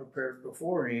God prepared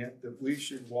beforehand that we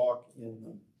should walk in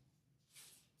them.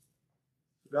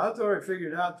 God's already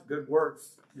figured out the good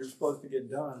works you're supposed to get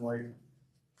done while you're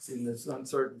in this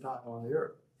uncertain time on the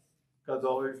earth. God's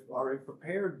already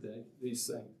prepared these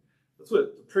things. That's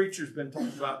what the preacher's been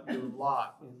talking about, your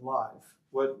lot in life.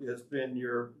 What has been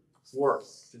your work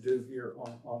to do here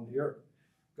on the earth.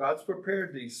 God's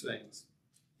prepared these things.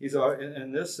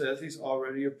 And this says he's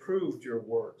already approved your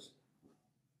works.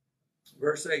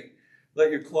 Verse 8, let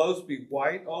your clothes be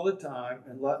white all the time,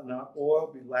 and let not oil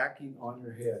be lacking on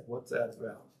your head. What's that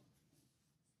about?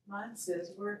 Mine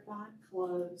says, wear fine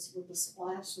clothes with a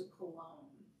splash of cologne.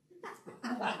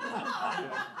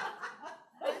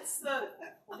 It's the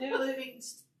New Living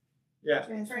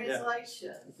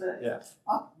Translation. Yeah.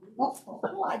 What?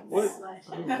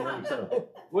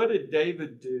 What did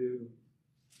David do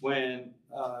when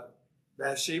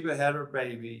Bathsheba had her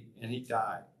baby and he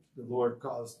died? The Lord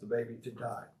caused the baby to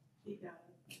die.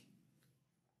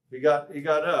 He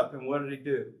got up, and what did he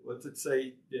do? What did it say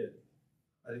he did?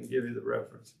 I didn't give you the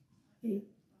reference. He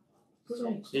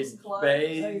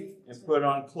bathed and put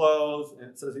on clothes, and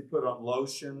it says he put on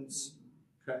lotions.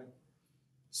 Okay.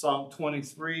 Psalm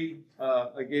 23,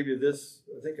 I gave you this.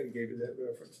 I think I gave you that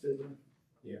reference, didn't I?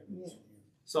 Yeah.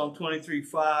 Psalm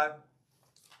 23:5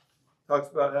 talks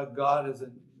about how God has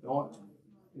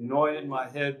anointed my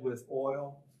head with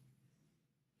oil.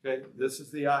 Okay, this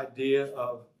is the idea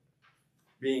of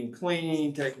being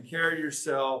clean, taking care of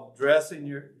yourself, dressing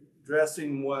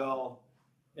well,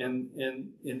 and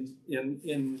in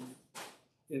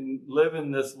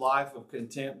living this life of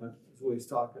contentment is what he's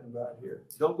talking about here.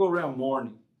 Don't go around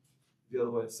mourning. The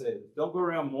other way to say it. Don't go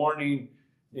around mourning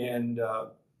and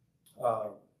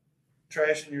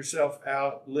trashing yourself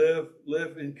out.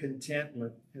 Live in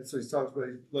contentment. And so he talks about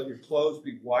let your clothes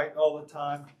be white all the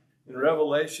time. In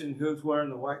Revelation, who's wearing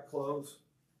the white clothes?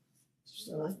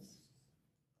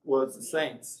 Well, it's the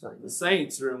saints. The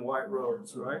saints are in white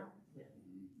robes, right?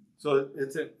 So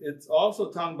it's also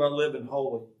talking about living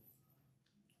holy.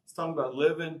 It's talking about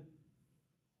living,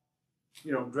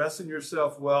 dressing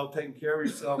yourself well, taking care of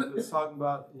yourself. It's talking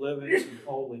about living in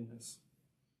holiness.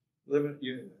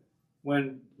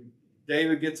 When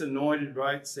David gets anointed,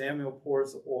 right? Samuel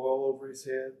pours the oil over his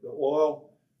head. The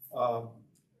oil,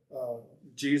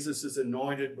 Jesus is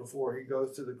anointed before he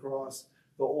goes to the cross.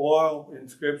 The oil in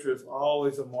Scripture is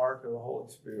always a mark of the Holy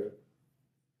Spirit.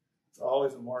 It's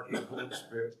always a mark of the Holy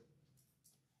Spirit.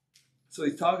 So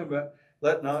he's talking about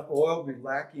let not oil be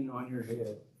lacking on your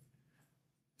head.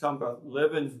 He's talking about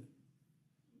living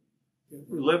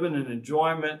in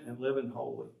enjoyment and living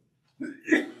holy.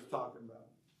 He's talking about.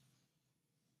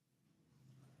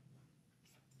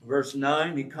 Verse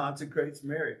 9, he consecrates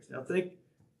marriage. Now think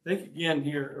again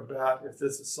here about if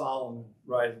this is Solomon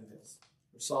writing this,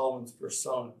 or Solomon's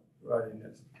persona writing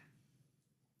this.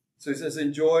 So he says,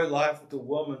 enjoy life with the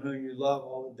woman whom you love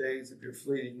all the days of your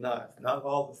fleeting life. Not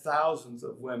all the thousands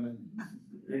of women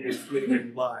in your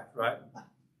fleeting life, right?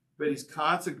 But he's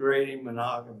consecrating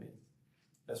monogamy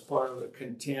as part of a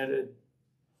contented,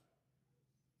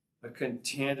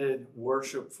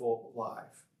 worshipful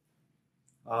life.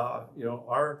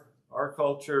 Our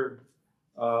culture,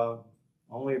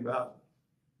 only about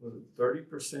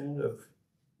 30% of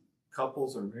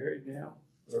couples are married now,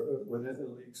 or within at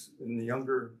least in the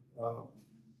younger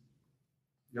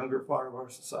part of our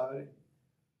society.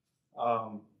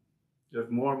 There's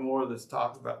more and more of this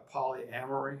talk about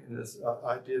polyamory and this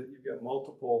idea that you've got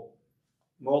multiple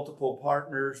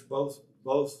partners. Both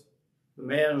the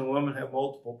man and the woman have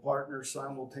multiple partners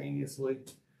simultaneously.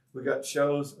 We got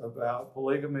shows about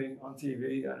polygamy on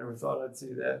TV. I never thought I'd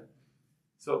see that.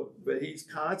 But he's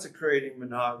consecrating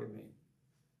monogamy,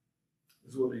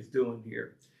 is what he's doing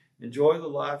here. Enjoy the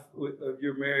life of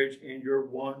your marriage and your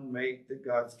one mate that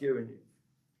God's given you.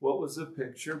 What was the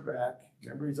picture back?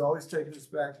 Remember, he's always taking us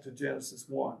back to Genesis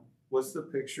 1. What's the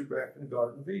picture back in the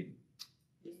Garden of Eden?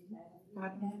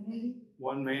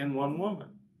 One man, one woman.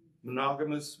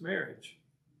 monogamous marriage.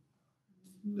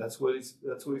 That's what he's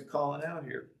calling out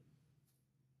here.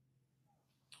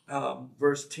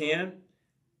 Verse 10,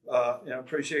 and I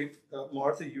appreciate,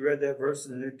 Martha, you read that verse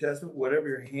in the New Testament. Whatever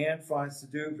your hand finds to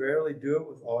do, verily do it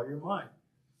with all your might.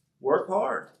 Work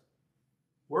hard.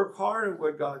 Work hard at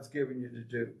what God's given you to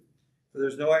do. For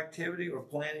there's no activity or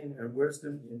planning and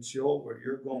wisdom in Sheol where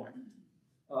you're going.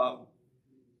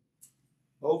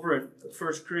 Over in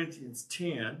 1 Corinthians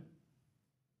 10,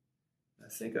 I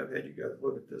think I've had you guys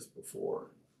look at this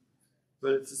before,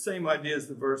 but it's the same idea as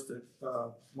the verse that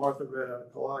Martha read out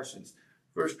of Colossians.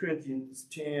 1 Corinthians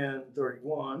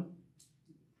 10:31.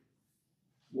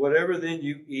 Whatever then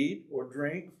you eat or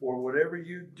drink or whatever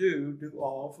you do, do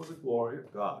all for the glory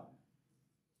of God.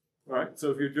 All right?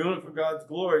 So if you're doing it for God's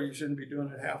glory, you shouldn't be doing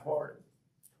it half-hearted.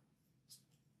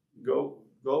 Go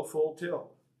full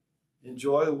tilt.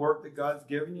 Enjoy the work that God's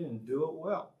given you and do it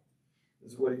well,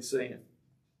 is what he's saying.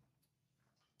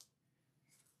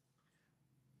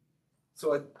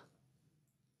 So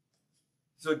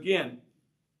again,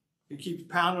 he keeps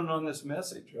pounding on this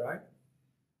message, right?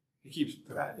 He keeps,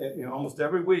 almost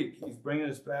every week, he's bringing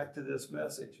us back to this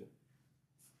message.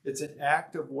 It's an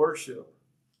act of worship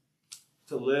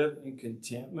to live in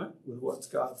contentment with what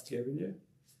God's given you,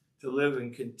 to live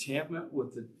in contentment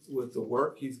with the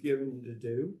work he's given you to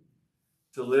do,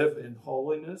 to live in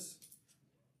holiness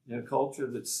in a culture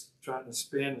that's trying to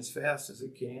spin as fast as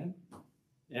it can,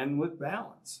 and with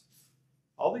balance.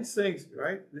 All these things,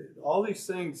 right? All these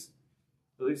things,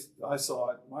 at least I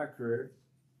saw it in my career,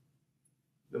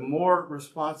 the more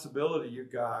responsibility you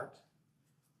got,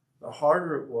 the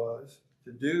harder it was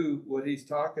to do what he's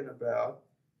talking about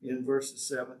in verses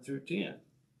 7 through 10.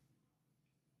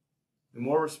 The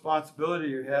more responsibility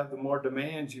you have, the more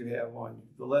demands you have on you,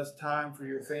 the less time for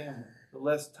your family, the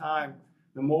less time,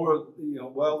 the more,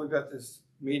 we've got this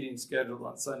meeting scheduled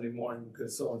on Sunday morning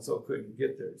because so-and-so couldn't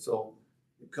get there. So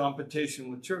the competition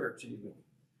with church even.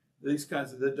 These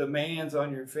kinds of, the demands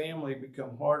on your family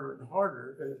become harder and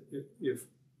harder if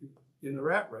in the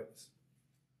rat race.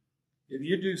 If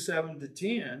you do 7 to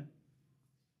 10,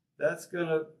 that's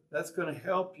gonna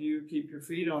help you keep your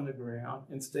feet on the ground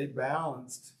and stay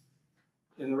balanced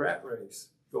in the rat race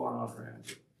going on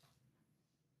around you.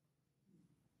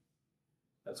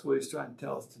 That's what he's trying to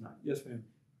tell us tonight. Yes, ma'am.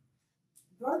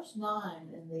 Verse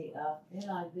 9 in the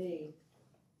NIV,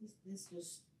 this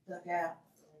just stuck out.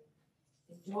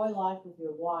 Enjoy life with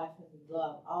your wife whom you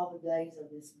love all the days of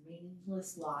this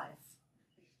meaningless life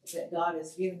that God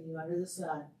has given you under the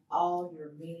sun, all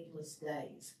your meaningless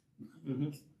days. Mm-hmm.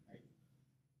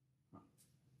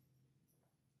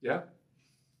 Yeah.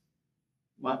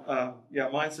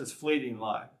 Mine says fleeting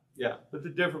life. Yeah, but the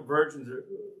different versions are.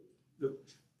 The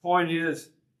point is,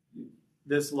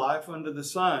 this life under the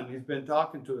sun he's been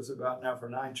talking to us about now for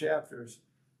 9 chapters.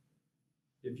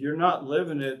 If you're not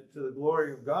living it to the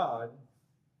glory of God,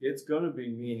 it's going to be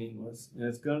meaningless, and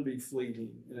it's going to be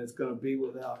fleeting, and it's going to be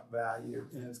without value,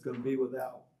 and it's going to be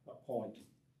without a point.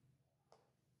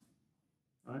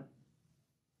 All right?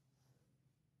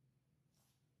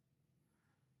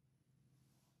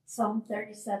 Psalm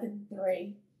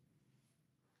 37:3.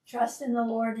 Trust in the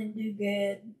Lord and do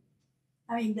good.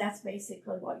 I mean, that's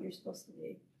basically what you're supposed to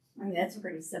do. I mean, that's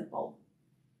pretty simple.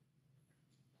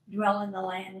 Dwell in the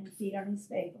land and feed on his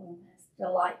faithfulness.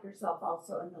 Delight yourself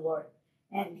also in the Lord,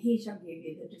 and he shall give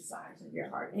you the desires of your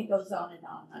heart. And it goes on and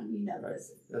on. And you know Right.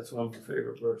 this. That's one of my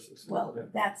favorite verses. Well,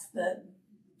 that's the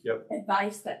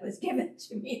advice that was given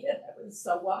to me that was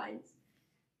so wise.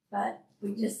 But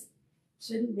we just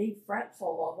shouldn't be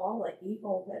fretful of all the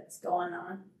evil that's going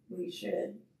on. We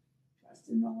should trust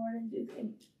in the Lord and do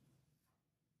good.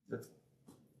 That's a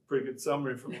pretty good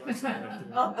summary from last night.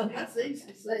 It's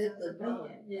easy to say it than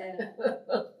done. Yeah.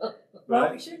 Right?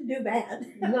 Well, we shouldn't do bad.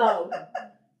 No.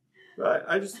 Right.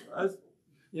 I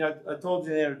told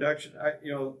you in the introduction,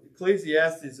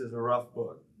 Ecclesiastes is a rough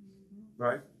book,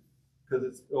 right? Because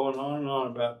it's going on and on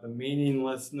about the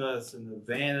meaninglessness and the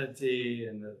vanity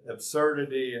and the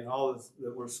absurdity and all this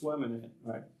that we're swimming in,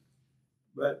 right?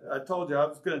 But I told you I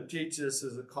was going to teach this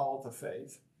as a call to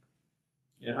faith.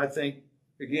 And I think,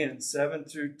 again, 7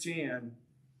 through 10,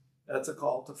 that's a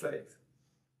call to faith.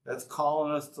 That's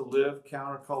calling us to live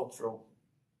countercultural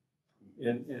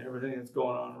in everything that's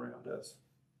going on around us,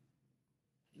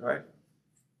 right?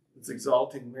 It's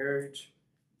exalting marriage.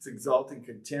 It's exalting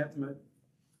contentment.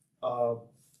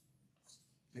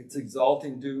 It's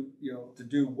exalting to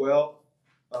do well,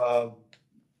 but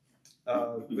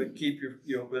keep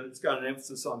your but it's got an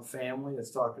emphasis on family.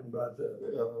 It's talking about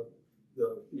the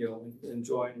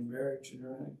enjoying marriage and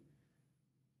everything.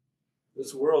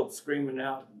 This world's screaming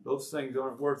out those things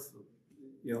aren't worth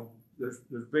there's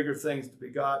bigger things to be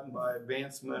gotten by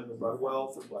advancement or by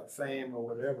wealth or by fame or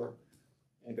whatever.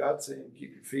 And God's saying,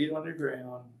 keep your feet on the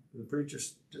ground. The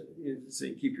preacher's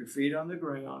saying, keep your feet on the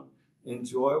ground.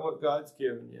 Enjoy what God's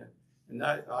given you. And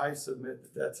I submit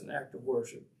that that's an act of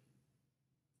worship.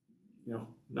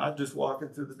 Not just walking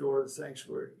through the door of the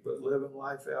sanctuary, but living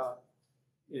life out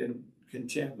in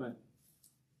contentment.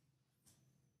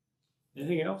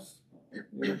 Anything else?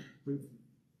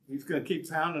 He's going to keep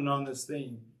pounding on this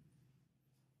theme.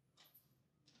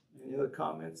 Any other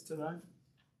comments tonight?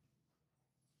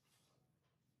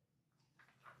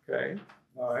 Okay,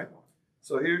 all right.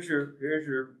 So here's your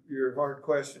hard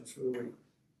questions for the week.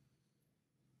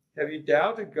 Have you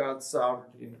doubted God's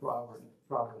sovereignty and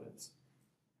providence?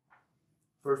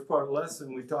 First part of the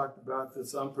lesson, we talked about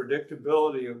this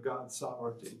unpredictability of God's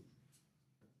sovereignty.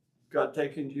 God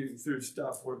taking you through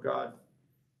stuff where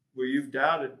you've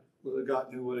doubted whether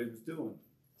God knew what he was doing.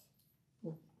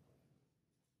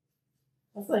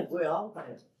 I think we all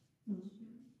have.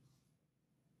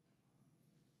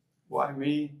 Why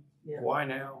me? Yeah. Why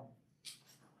now?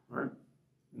 Right?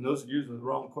 And those are usually the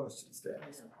wrong questions to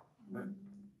ask. Right?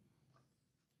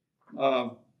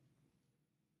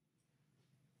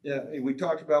 We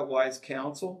talked about wise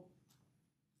counsel.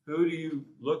 Who do you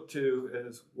look to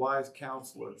as wise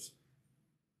counselors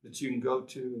that you can go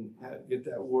to and get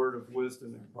that word of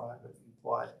wisdom in private and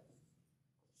quiet?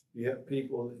 You have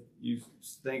people that you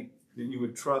think that you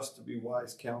would trust to be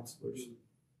wise counselors.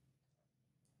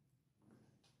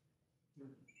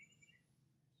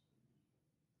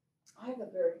 I have a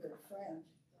very good friend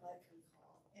that I can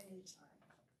call anytime.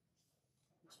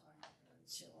 And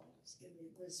she'll always give me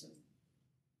wisdom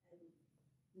and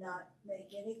not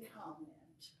make any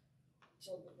comment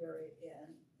until the very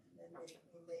end, and then make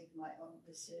me make my own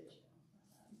decision.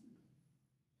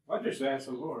 I just asked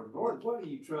the Lord, what are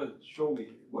you trying to show me?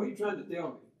 What are you trying to tell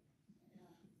me?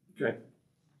 Okay.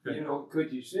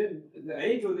 Could you send the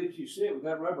angel that you sent with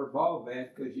that rubber ball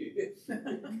bat? Could you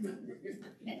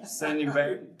Send him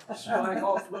back. strike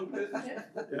off a little bit? Yeah.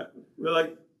 Well,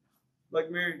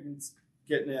 like Mary's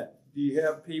getting at, do you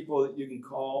have people that you can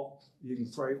call, you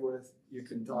can pray with, you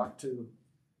can talk to?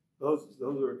 Those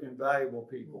are invaluable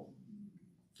people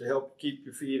to help keep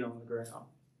your feet on the ground.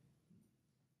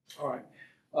 All right.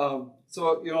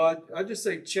 So, I just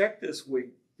say check this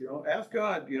week. Ask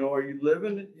God, are you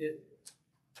living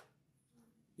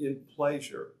in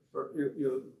pleasure? Or,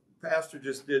 Pastor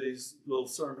just did his little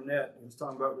sermonette. He was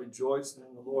talking about rejoicing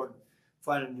in the Lord,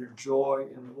 finding your joy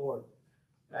in the Lord.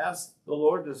 Ask the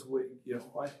Lord this week,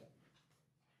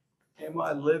 am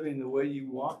I living the way you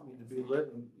want me to be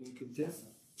living in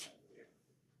contentment?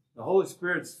 The Holy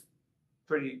Spirit's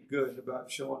pretty good about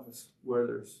showing us where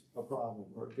there's a problem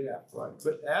or a gap, right?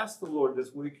 But ask the Lord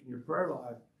this week in your prayer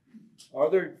life, are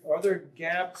there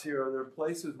gaps here? Are there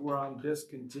places where I'm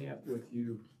discontent with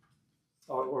you?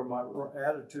 Or my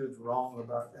attitude's wrong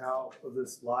about how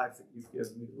this life that you've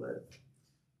given me to live?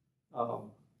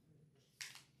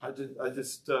 I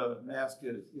just ask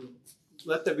you,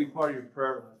 let that be part of your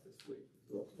prayer life this week.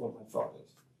 What my thought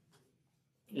is.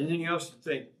 Anything else you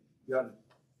think you ought to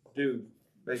do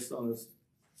based on this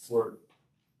word?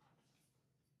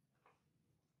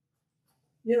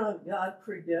 God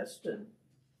predestined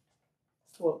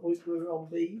what we were going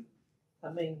to be.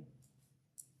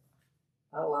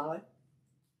 Our life.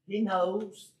 He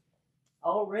knows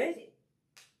already.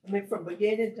 From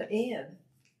beginning to end,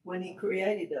 when he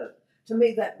created us. To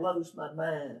me, that blows my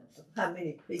mind of how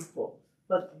many people.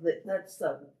 But that's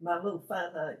my little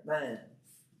finite mind.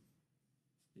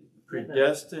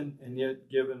 Predestined and yet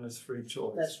given us free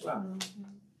choice. That's right. Mm-hmm.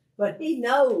 But he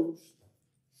knows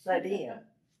that end.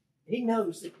 He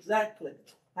knows exactly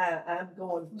how I'm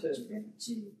going to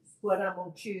choose, what I'm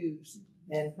going to choose,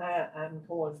 and how I'm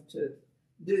going to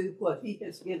do what he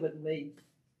has given me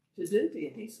to do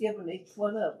here. He's given each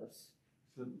one of us.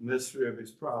 The mystery of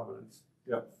his providence.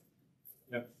 Yep.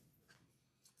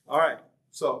 All right.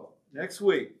 So next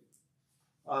week,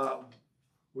 we're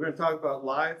going to talk about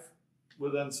life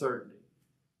with uncertainty.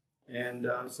 And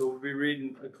so we'll be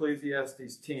reading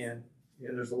Ecclesiastes 10.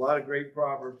 And there's a lot of great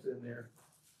proverbs in there.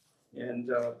 And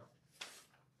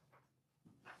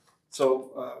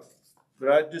but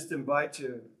I just invite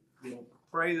you,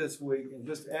 pray this week and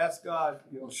just ask God,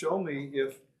 show me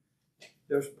if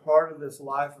there's part of this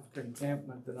life of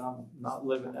contentment that I'm not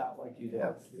living out like you'd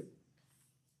have to do.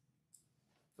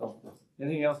 So,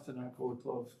 anything else tonight before we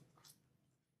close?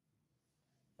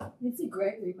 It's a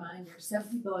great reminder. Some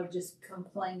people are just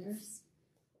complainers.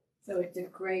 So it's a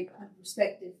great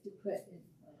perspective to put in.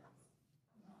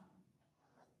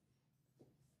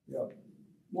 Yeah.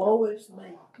 Woe is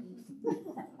me.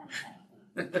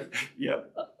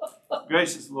 Yep.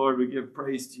 Gracious Lord, we give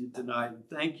praise to you tonight.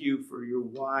 Thank you for your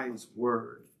wise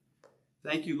word.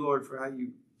 Thank you, Lord, for how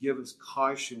you give us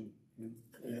caution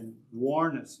and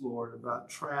warn us, Lord, about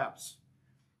traps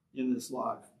in this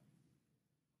life.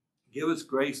 Give us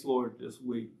grace, Lord, this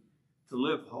week to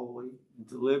live holy and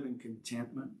to live in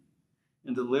contentment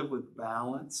and to live with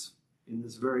balance in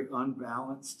this very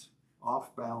unbalanced,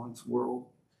 off-balance world.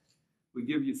 We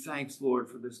give you thanks, Lord,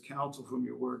 for this counsel from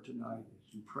your word tonight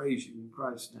and praise you in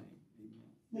Christ's name.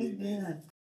 Amen. Amen.